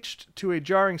screeched to a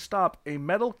jarring stop, a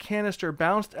metal canister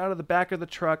bounced out of the back of the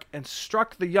truck and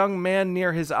struck the young man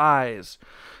near his eyes.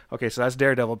 Okay, so that's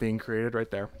Daredevil being created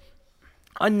right there.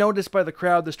 Unnoticed by the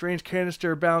crowd, the strange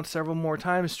canister bounced several more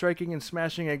times, striking and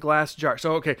smashing a glass jar.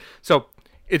 So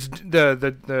it's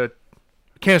the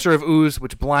canister of ooze,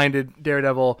 which blinded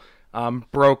Daredevil,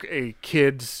 broke a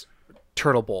kid's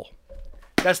turtle bowl.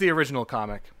 That's the original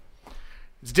comic.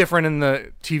 It's different in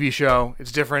the TV show.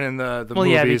 It's different in the Well,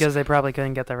 movies. yeah, because they probably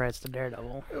couldn't get the rights to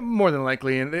Daredevil. More than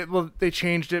likely, and they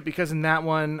changed it because in that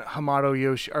one,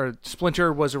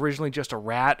 Splinter was originally just a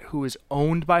rat who was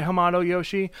owned by Hamato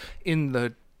Yoshi. In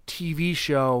the TV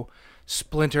show,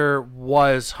 Splinter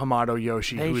was Hamato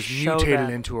Yoshi, who was mutated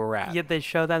into a rat. Yeah, they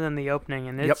show that in the opening,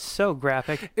 and it's so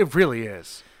graphic. It really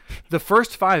is. The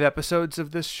first 5 episodes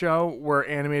of this show were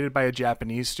animated by a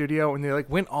Japanese studio, and they like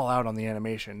went all out on the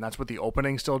animation. That's what the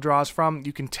opening still draws from.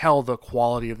 You can tell the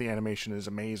quality of the animation is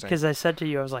amazing. Because I said to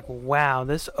you, I was like, wow,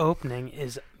 this opening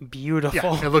is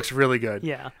beautiful. Yeah, it looks really good.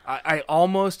 Yeah. I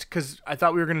almost, because I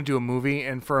thought we were going to do a movie,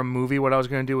 and for a movie, what I was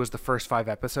going to do was the first 5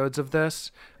 episodes of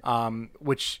this,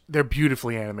 which they're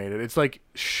beautifully animated. It's like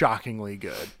shockingly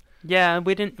good. Yeah,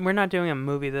 we're not doing a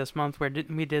movie this month. We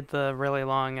did the really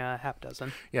long half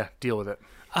dozen. Yeah, deal with it.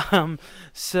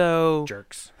 So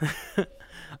Jerks.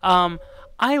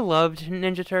 I loved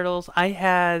Ninja Turtles. I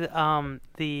had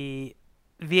the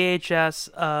VHS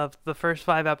of the first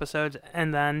 5 episodes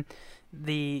and then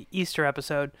the Easter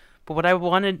episode. But what I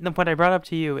brought up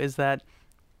to you is that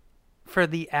for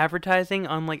the advertising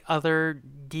on like other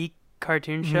geek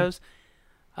cartoon shows,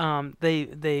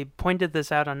 they pointed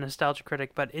this out on Nostalgia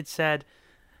Critic, but it said,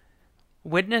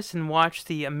 "Witness and watch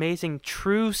the amazing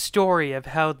true story of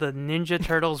how the Ninja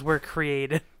Turtles were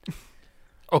created."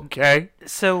 Okay.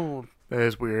 So That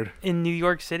is weird. in New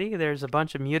York City, there's a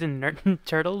bunch of mutant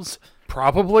turtles.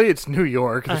 Probably. It's New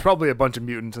York. There's probably a bunch of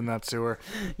mutants in that sewer.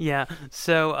 Yeah.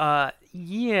 So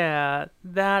yeah,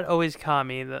 that always caught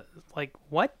me. Like,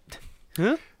 what?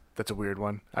 Huh? That's a weird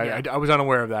one. Yeah. I was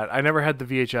unaware of that. I never had the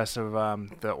VHS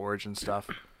of the Origin stuff.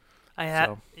 I had.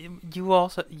 So.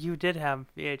 You did have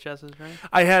VHSs, right?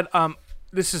 I had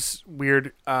this is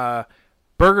weird.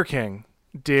 Burger King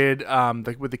did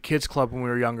with the kids club when we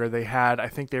were younger. They had, I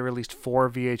think they released 4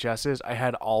 VHSs. I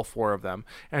had all 4 of them,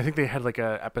 and I think they had like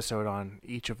a episode on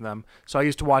each of them. So I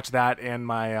used to watch that and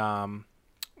my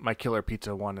my Killer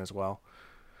Pizza one as well.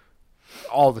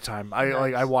 All the time.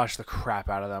 Nice. I watched the crap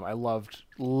out of them. I loved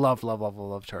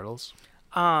Turtles.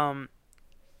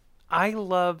 I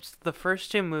loved the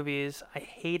first 2 movies. I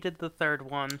hated the third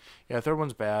one. Yeah, the third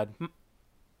one's bad.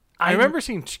 I remember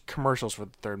seeing commercials for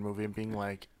the third movie and being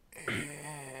like,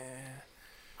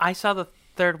 I saw the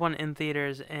third one in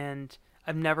theaters, and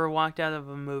I've never walked out of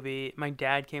a movie. My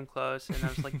dad came close, and I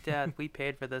was like, "Dad, we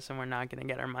paid for this, and we're not going to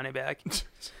get our money back."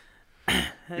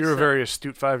 You're a very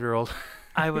astute 5-year-old.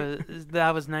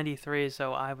 That was 93,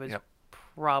 so I was Yep.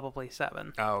 probably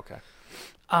 7. Oh, okay.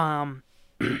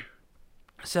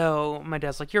 So my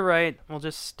dad's like, "You're right. We'll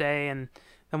just stay." And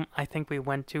then I think we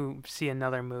went to see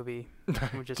another movie.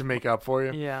 We just, To make up for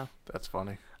you? yeah. That's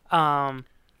funny.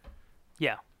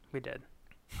 Yeah, we did.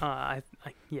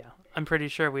 I'm pretty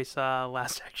sure we saw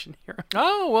Last Action Hero.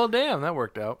 Oh, well, damn. That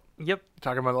worked out. Yep.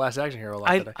 Talking about the Last Action Hero a lot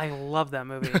today. I love that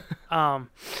movie.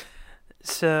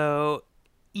 So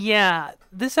yeah,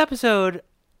 this episode,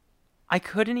 I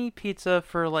couldn't eat pizza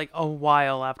for like a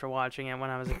while after watching it when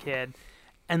I was a kid.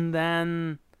 And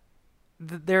then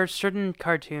there are certain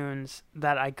cartoons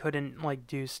that I couldn't like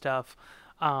do stuff.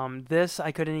 This,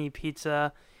 I couldn't eat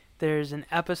pizza. There's an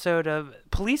episode of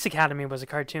Police Academy was a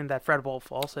cartoon that Fred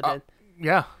Wolf also did.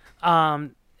 Yeah.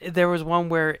 There was one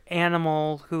where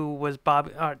Animal, who was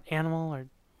Animal or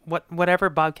whatever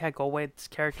Bobcat Goldthwait's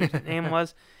character's name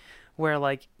was, where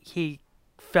like he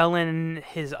fell in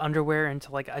his underwear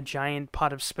into like a giant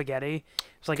pot of spaghetti.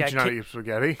 It's like Could you not eat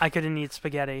spaghetti? I couldn't eat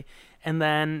spaghetti. And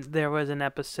then there was an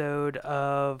episode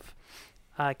of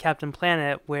Captain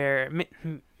Planet where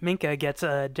Minka gets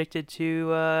addicted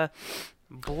to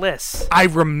bliss. I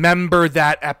remember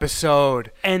that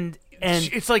episode. And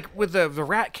It's like with the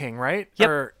Rat King, right?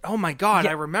 Yep. Oh my God,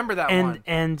 Yeah. I remember that one.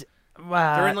 And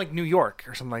They're in like New York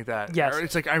or something like that. Yes. Or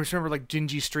it's like I just remember like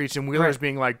dingy streets and Wheeler's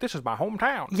being like, "This is my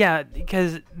hometown." yeah,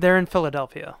 because they're in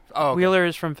Philadelphia. Oh, okay. Wheeler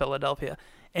is from Philadelphia.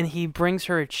 And he brings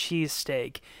her a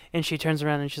cheesesteak, and she turns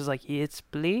around and she's like, "It's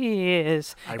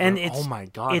bliss." Oh my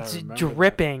God, I it's remember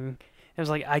dripping. It was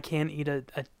like, I can't eat a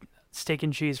steak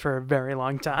and cheese for a very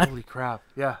long time. Holy crap!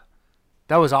 Yeah,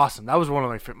 that was awesome. That was one of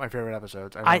my favorite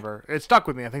episodes. I remember it stuck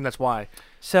with me. I think that's why.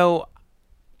 So,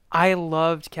 I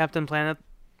loved Captain Planet.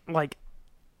 Like,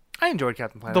 I enjoyed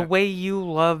Captain Planet. the way you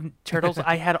love Turtles,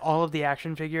 I had all of the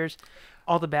action figures,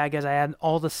 all the bad guys. I had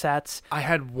all the sets. I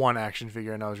had one action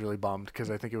figure and I was really bummed because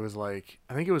I think it was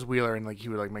Wheeler and like he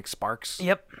would like make sparks.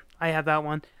 Yep, I had that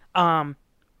one.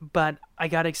 But I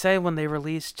got excited when they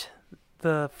released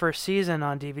the first season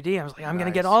on DVD. I was like, I'm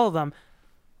gonna get Nice. all of them.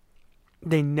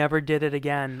 They never did it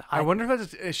again. I wonder if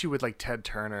that's an issue with like Ted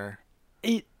Turner.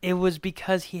 It was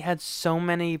because he had so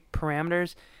many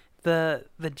parameters. The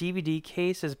DVD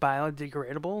case is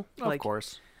biodegradable, Of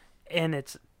course. and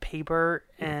it's paper,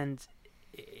 and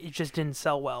it just didn't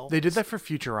sell well. They did that for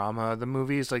Futurama. The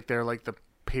movies, like they're like the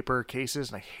paper cases,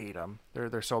 and I hate them.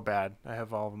 They're so bad. I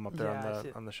have all of them up there Yeah, I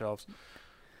see. on the shelves.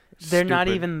 They're not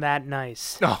Stupid. even that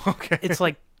nice. Oh, okay. It's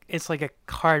like a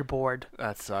cardboard.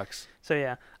 That sucks. So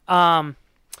yeah.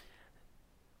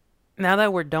 Now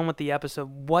that we're done with the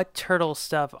episode, what turtle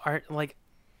stuff are like?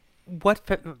 What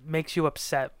makes you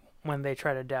upset when they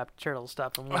try to adapt turtle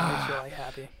stuff, and what makes you like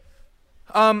happy?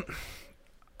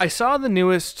 I saw the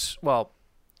newest. Well,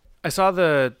 I saw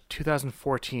the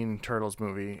 2014 Turtles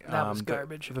movie. That was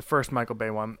garbage. The first Michael Bay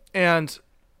one, and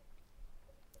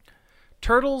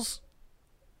Turtles.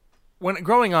 When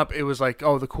growing up, it was like,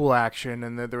 oh, the cool action,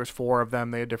 and there was 4 of them.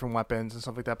 They had different weapons and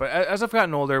stuff like that. But as I've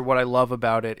gotten older, what I love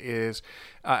about it is,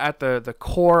 at the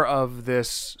core of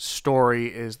this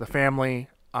story is the family,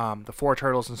 the 4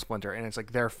 turtles and Splinter, and it's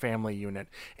like their family unit.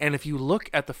 And if you look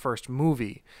at the first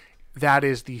movie, that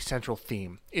is the central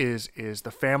theme: is the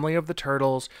family of the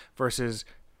turtles versus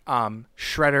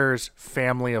Shredder's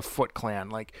family of Foot Clan.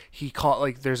 Like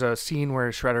there's a scene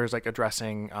where Shredder is like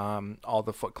addressing all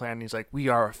the Foot Clan, and he's like, "We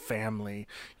are a family.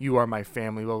 You are my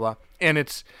family." Blah blah. And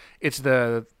it's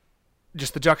the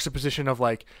juxtaposition of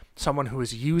like someone who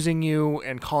is using you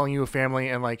and calling you a family,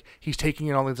 and like he's taking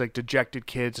in all these like dejected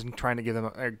kids and trying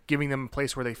to giving them a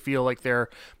place where they feel like they're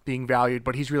being valued,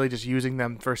 but he's really just using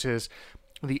them, versus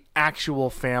the actual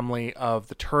family of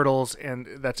the turtles, and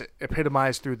that's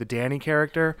epitomized through the Danny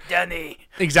character. Danny.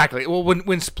 Exactly. Well,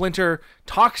 when Splinter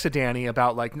talks to Danny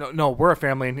about like, no, we're a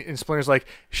family, and Splinter's like,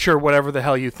 sure, whatever the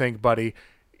hell you think, buddy.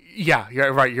 Yeah,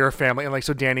 you're right. You're a family, and like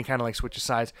so Danny kind of like switches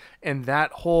sides, and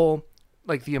that whole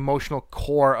like the emotional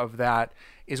core of that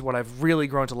is what I've really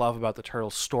grown to love about the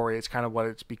Turtles story. It's kind of what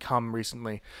it's become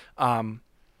recently, and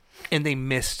they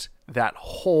missed that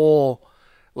whole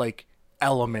like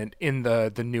element in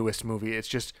the newest movie. It's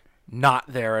just not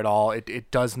there at all. It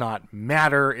does not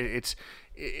matter.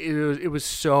 It was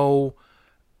so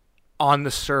on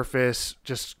the surface,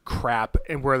 just crap,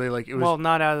 and where they like it was. Well,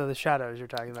 not Out of the Shadows. You're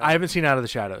talking about. I haven't seen Out of the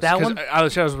Shadows. That one? Out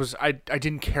of the Shadows was I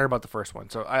didn't care about the first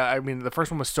one. So I mean the first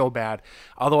one was so bad.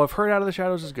 Although I've heard Out of the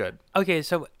Shadows is good. Okay,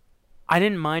 so I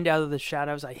didn't mind Out of the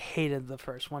Shadows. I hated the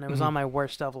first one. It was on my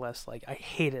worst of list. Like I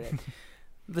hated it.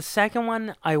 The second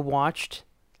one I watched.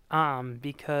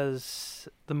 Because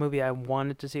the movie I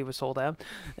wanted to see was sold out,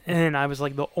 and I was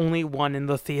like the only one in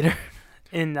the theater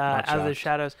in Out of the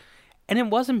Shadows, and it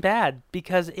wasn't bad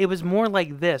because it was more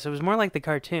like this. It was more like the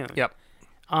cartoon. Yep.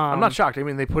 I'm not shocked. I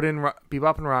mean, they put in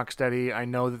Bebop and Rocksteady. I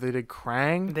know that they did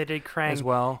Krang. They did Krang as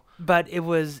well, but it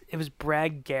was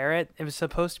Brad Garrett. It was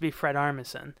supposed to be Fred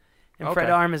Armisen. And Okay. Fred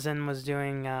Armisen was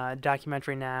doing a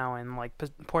documentary now in like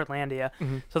Portlandia,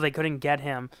 so they couldn't get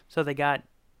him. So they got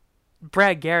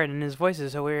Brad Garrett, and his voice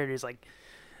is so weird. He's like,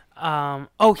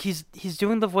 he's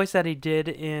doing the voice that he did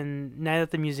in Night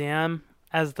at the Museum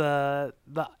as the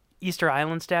Easter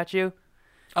Island statue.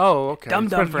 Oh, okay. Gum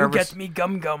Dum, you get me,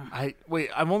 Gum Gum.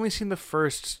 I've only seen the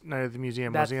first Night at the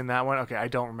Museum. Was he in that one? Okay, I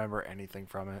don't remember anything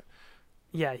from it.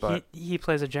 Yeah, but he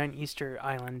plays a giant Easter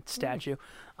Island statue.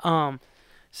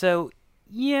 So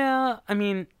yeah, I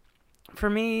mean, for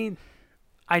me,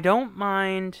 I don't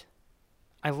mind.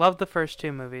 I love the first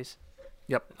 2 movies.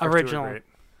 Yep. Original.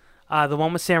 The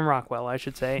one with Sam Rockwell, I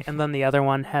should say, and then the other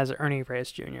one has Ernie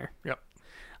Reyes Jr. Yep.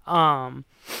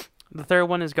 The third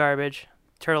one is garbage.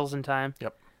 Turtles in Time.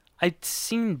 Yep. I've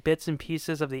seen bits and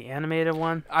pieces of the animated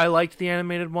one. I liked the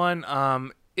animated one.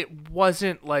 It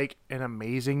wasn't like an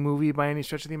amazing movie by any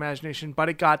stretch of the imagination, but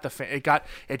it got the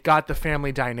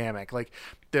family dynamic. Like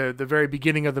the very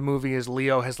beginning of the movie is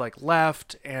Leo has like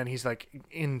left, and he's like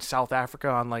in South Africa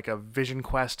on like a vision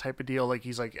quest type of deal. Like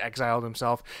he's like exiled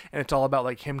himself, and it's all about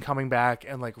like him coming back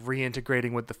and like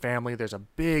reintegrating with the family. There's a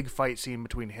big fight scene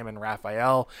between him and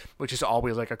Raphael, which is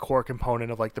always like a core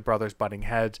component of like the brothers butting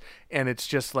heads, and it's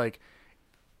just like.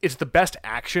 It's the best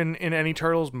action in any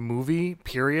Turtles movie,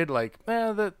 period. Like,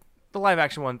 the live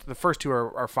action ones, the first 2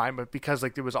 are fine, but because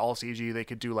like it was all CG, they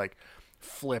could do like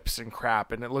flips and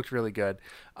crap, and it looked really good.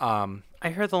 I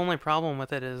heard the only problem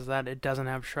with it is that it doesn't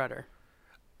have Shredder.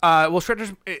 Well,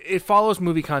 it follows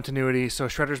movie continuity, so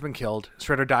Shredder's been killed.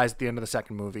 Shredder dies at the end of the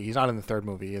second movie. He's not in the third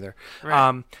movie either.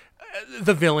 Right.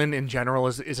 The villain in general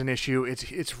is an issue.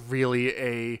 It's really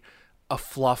a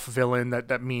fluff villain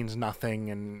that means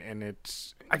nothing, and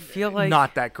it's I feel like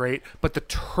not that great, but the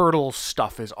turtle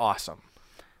stuff is awesome.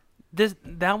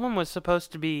 That one was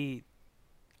supposed to be.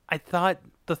 I thought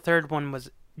the third one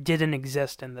didn't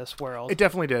exist in this world. It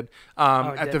definitely did.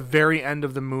 At the very end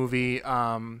of the movie,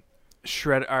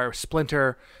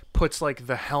 Splinter puts like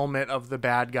the helmet of the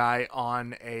bad guy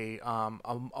on a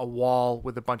wall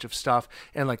with a bunch of stuff,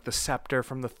 and like the scepter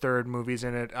from the third movie's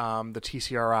in it. The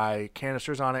TCRI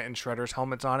canisters on it, and Shredder's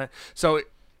helmet's on it. So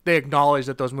they acknowledged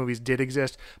that those movies did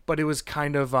exist, but it was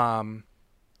kind of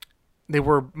they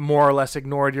were more or less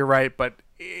ignored. You're right, but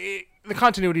the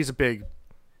continuity is a big.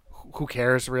 Who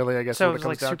cares, really? I guess. So it was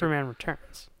like Superman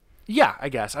Returns. Yeah, I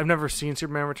guess. I've never seen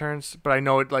Superman Returns, but I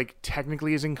know it like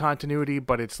technically is in continuity,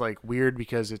 but it's like weird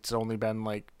because it's only been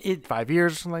like 5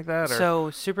 years or something like that. Or... So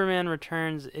Superman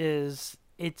Returns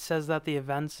it says that the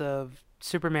events of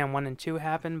Superman 1 and 2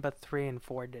 happened, but 3 and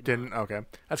 4 didn't. Okay.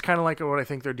 That's kind of like what I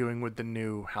think they're doing with the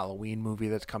new Halloween movie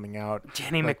that's coming out.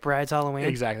 Danny like, McBride's Halloween.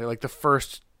 Exactly. Like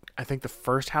I think the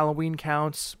first Halloween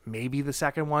counts, maybe the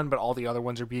second one, but all the other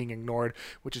ones are being ignored,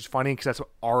 which is funny because that's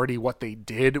already what they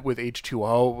did with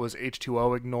H2O. Was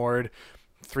H2O ignored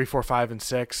 3, 4, 5, and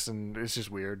 6, and it's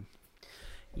just weird.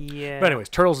 Yeah. But anyways,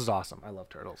 Turtles is awesome. I love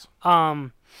Turtles.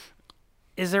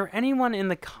 Is there anyone in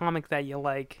the comic that you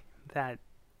like that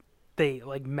they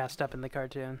like messed up in the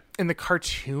cartoon? In the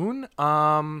cartoon,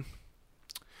 no,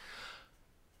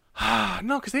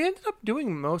 because they ended up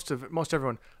doing most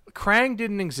everyone. Krang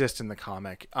didn't exist in the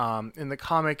comic. In the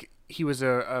comic, he was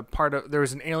a part of. There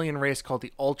was an alien race called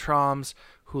the Ultrams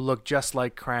who looked just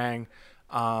like Krang.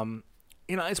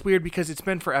 It's weird because it's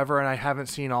been forever, and I haven't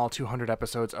seen all 200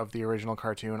 episodes of the original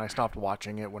cartoon. I stopped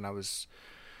watching it when I just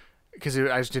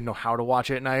didn't know how to watch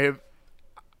it, and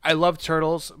I loved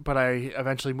Turtles, but I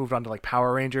eventually moved on to like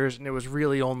Power Rangers, and it was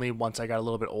really only once I got a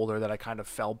little bit older that I kind of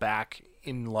fell back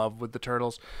in love with the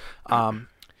Turtles.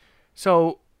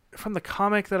 So from the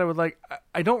comic that I would like,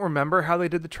 I don't remember how they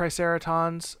did the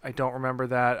Triceratons. I don't remember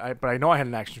that, but I know I had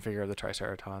an action figure of the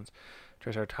Triceratons.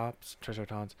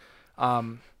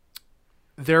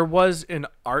 There was an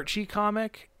Archie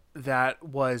comic that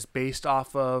was based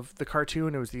off of the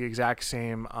cartoon. It was the exact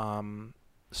same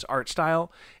art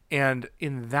style, and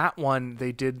in that one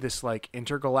they did this like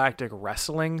intergalactic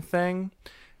wrestling thing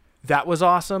that was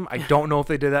awesome. I don't know if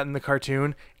they did that in the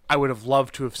cartoon. I would have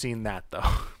loved to have seen that though.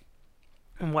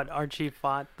 And what, Archie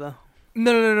fought the...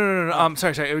 No.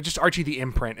 Sorry. It was just Archie the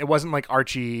imprint. It wasn't like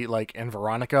Archie like and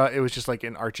Veronica. It was just like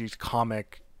in Archie's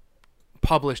comic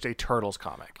published a Turtles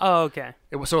comic. Oh, okay.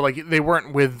 It was so like they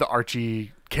weren't with the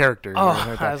Archie characters.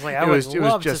 Oh, I was like, I would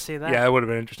love to see that. Yeah, it would have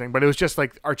been interesting. But it was just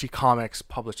like Archie Comics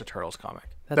published a Turtles comic.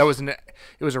 It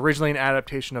was originally an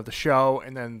adaptation of the show,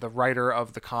 and then the writer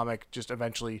of the comic just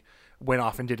eventually went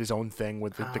off and did his own thing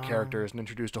with the characters and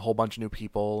introduced a whole bunch of new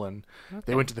people, and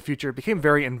they went to the future. It became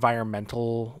very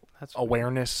environmental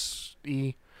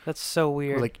awareness-y. That's so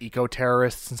weird. Like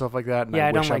eco-terrorists and stuff like that. And yeah,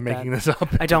 I wish I'm making this up.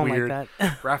 I don't weird. like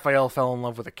that. Raphael fell in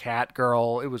love with a cat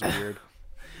girl. It was weird.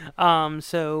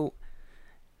 So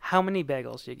how many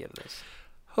bagels do you give this?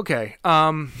 Okay. I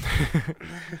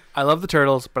love the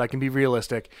Turtles, but I can be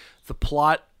realistic. The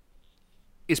plot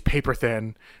is paper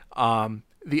thin.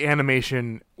 The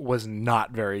animation was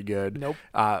not very good. Nope.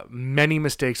 Many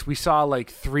mistakes. We saw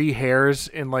like 3 hairs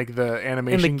in like the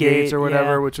animation gate, gates or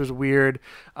whatever, yeah. which was weird.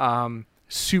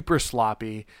 Super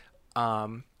sloppy.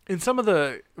 And some of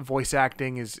the voice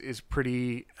acting is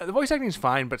pretty. The voice acting is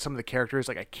fine, but some of the characters,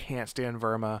 like I can't stand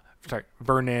Vernon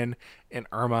and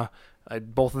Irma.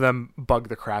 Both of them bug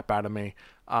the crap out of me.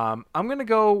 I'm gonna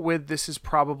go with this is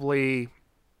probably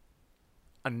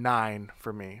a 9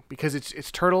 for me because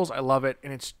it's Turtles. I love it,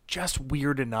 and it's just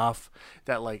weird enough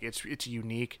that like it's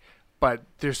unique, but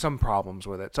there's some problems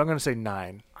with it. So I'm gonna say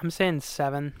 9. I'm saying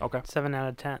 7. Okay. 7 out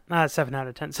of 10. 7 out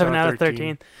of 10. 7 out of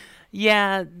 13.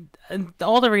 Yeah,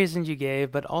 all the reasons you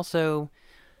gave, but also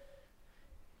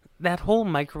that whole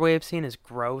microwave scene is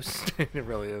gross. It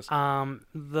really is.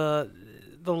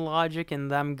 The logic in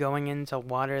them going into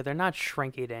water, they're not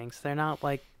shrinky dinks. They're not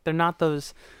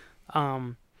those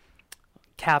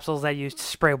capsules that you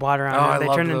spray water on and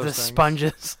they turn into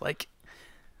sponges. Like,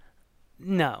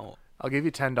 no. I'll give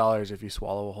you $10 if you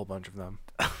swallow a whole bunch of them.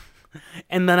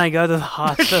 And then I go to the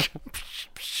hospital.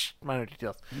 Minor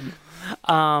details.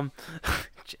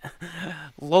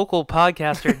 Local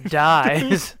podcaster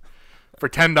dies for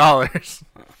 $10.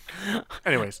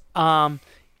 Anyways.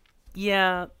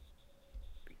 Yeah.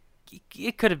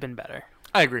 It could have been better.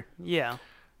 I agree. Yeah.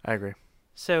 I agree.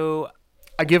 So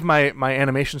I give my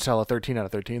animation cell a 13 out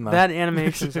of 13. Though. That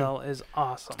animation cell is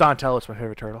awesome. Donatello's my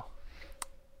favorite turtle.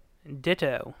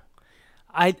 Ditto.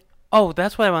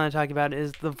 That's what I want to talk about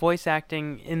is the voice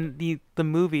acting in the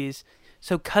movies.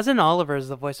 So Cousin Oliver is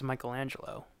the voice of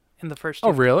Michelangelo in the first.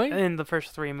 Oh, really? In the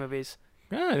first 3 movies.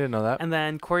 Yeah, I didn't know that. And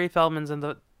then Corey Feldman's in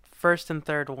the first and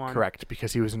third one. Correct,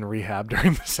 because he was in rehab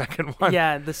during the second one.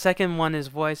 Yeah, the second one is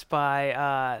voiced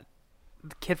by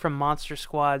the kid from Monster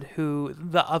Squad, who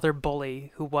the other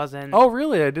bully who wasn't. Oh,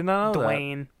 really? I did not know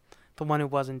Dwayne, the one who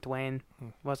wasn't Dwayne,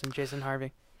 wasn't Jason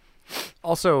Harvey.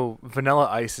 Also, Vanilla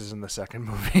Ice is in the second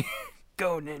movie.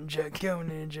 Go Ninja, go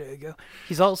Ninja, go.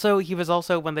 He was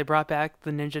also when they brought back the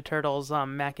Ninja Turtles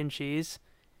mac and cheese.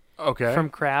 Okay. From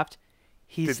Kraft.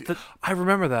 I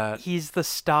remember that. He's the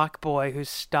stock boy who's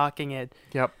stocking it.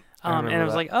 Yep. remember And I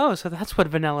was that. like, oh, so that's what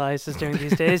Vanilla Ice is doing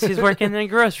these days. He's working in a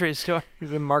grocery store.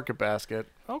 He's in Market Basket.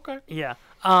 Okay. Yeah.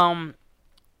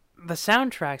 The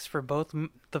soundtracks for both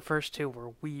the first two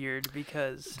were weird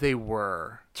because They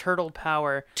were Turtle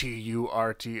Power. Turtle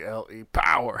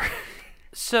power.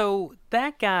 So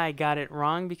that guy got it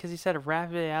wrong because he said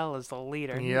Raphael is the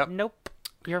leader. Yep. Nope.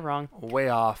 You're wrong. Way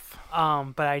off.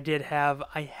 But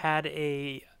I had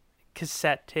a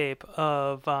cassette tape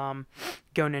of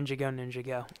Go Ninja Go Ninja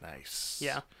Go. Nice.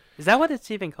 Yeah. Is that what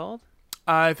it's even called?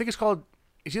 I think it's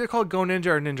either called Go Ninja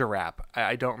or Ninja Rap.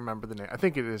 I don't remember the name. I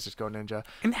think it is just Go Ninja.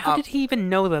 And how did he even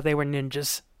know that they were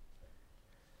ninjas?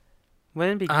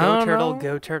 Wouldn't it be I Go don't Turtle, know.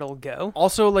 Go Turtle, Go?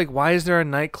 Also, like, why is there a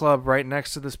nightclub right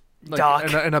next to this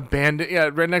Dock. An abandoned,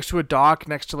 yeah, right next to a dock,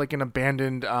 next to like an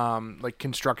abandoned, like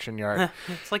construction yard.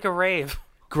 It's like a rave.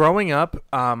 Growing up,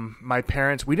 my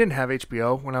parents, we didn't have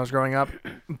HBO when I was growing up,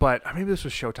 but maybe this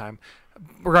was Showtime.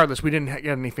 Regardless, we didn't get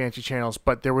any fancy channels,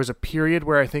 but there was a period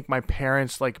where I think my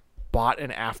parents like bought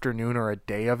an afternoon or a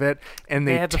day of it, and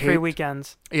They they had the taped, free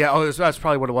weekends. Yeah, that's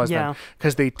probably what it was Yeah. then,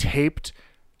 because they taped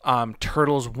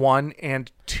Turtles 1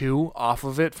 and 2 off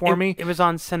of it for me. It was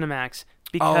on Cinemax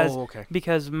because okay.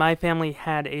 because my family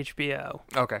had HBO.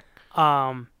 Okay.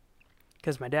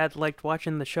 Because my dad liked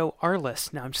watching the show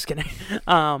Arliss. No, I'm just kidding.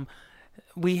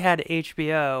 We had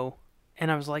HBO,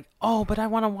 and I was like, oh, but I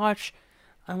want to watch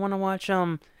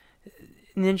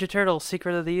Ninja Turtles: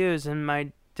 Secret of the Ooze, and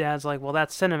my dad's like, well,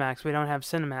 that's Cinemax. We don't have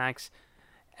Cinemax,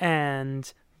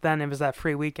 and then it was that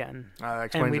free weekend, That and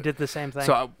explains we it. did the same thing.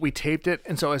 So we taped it,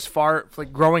 and so as far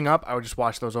like growing up, I would just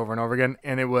watch those over and over again,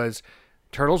 and it was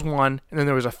Turtles 1, and then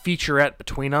there was a featurette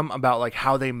between them about like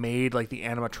how they made like the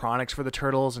animatronics for the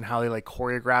turtles and how they like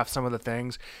choreographed some of the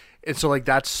things. And so like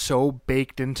that's so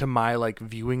baked into my like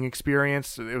viewing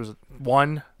experience. It was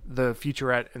 1, the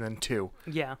featurette, and then 2.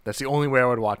 Yeah, That's the only way I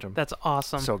would watch them. that's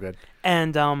awesome. So good.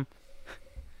 And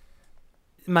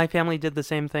my family did the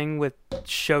same thing with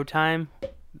Showtime.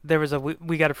 There was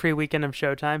we got a free weekend of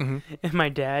Showtime, and my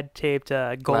dad taped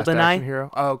Last GoldenEye. Action Hero.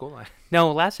 Oh, GoldenEye.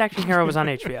 No, Last Action Hero was on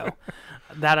HBO.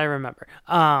 That I remember.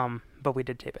 But we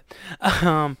did tape it.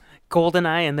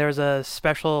 GoldenEye, and there was a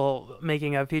special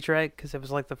making of featurette because it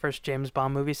was like the first James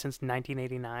Bond movie since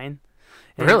 1989.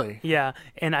 And, Really? Yeah,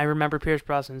 and I remember Pierce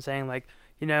Brosnan saying like,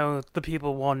 you know, the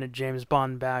people wanted James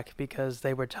Bond back because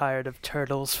they were tired of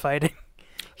turtles fighting.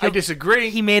 I disagree.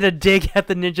 He made a dig at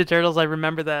the Ninja Turtles. I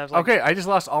remember that. I was like, Okay, I just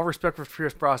lost all respect for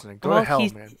Pierce Brosnan. Go well, to hell,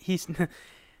 man. He's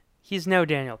no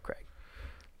Daniel Craig.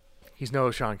 He's no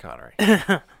Sean Connery.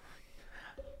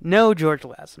 No George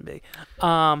Lazenby.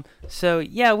 So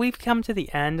yeah, we've come to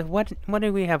the end. What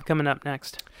do we have coming up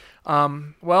next?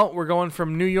 Well, we're going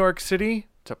from New York City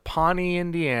to Pawnee,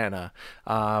 Indiana.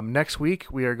 Next week,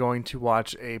 we are going to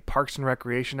watch a Parks and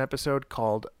Recreation episode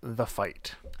called The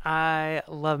Fight. I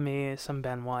love me some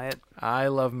Ben Wyatt. I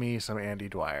love me some Andy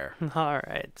Dwyer. All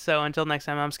right. So until next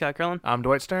time, I'm Scott Curlin. I'm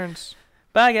Dwight Stearns.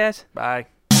 Bye, guys. Bye.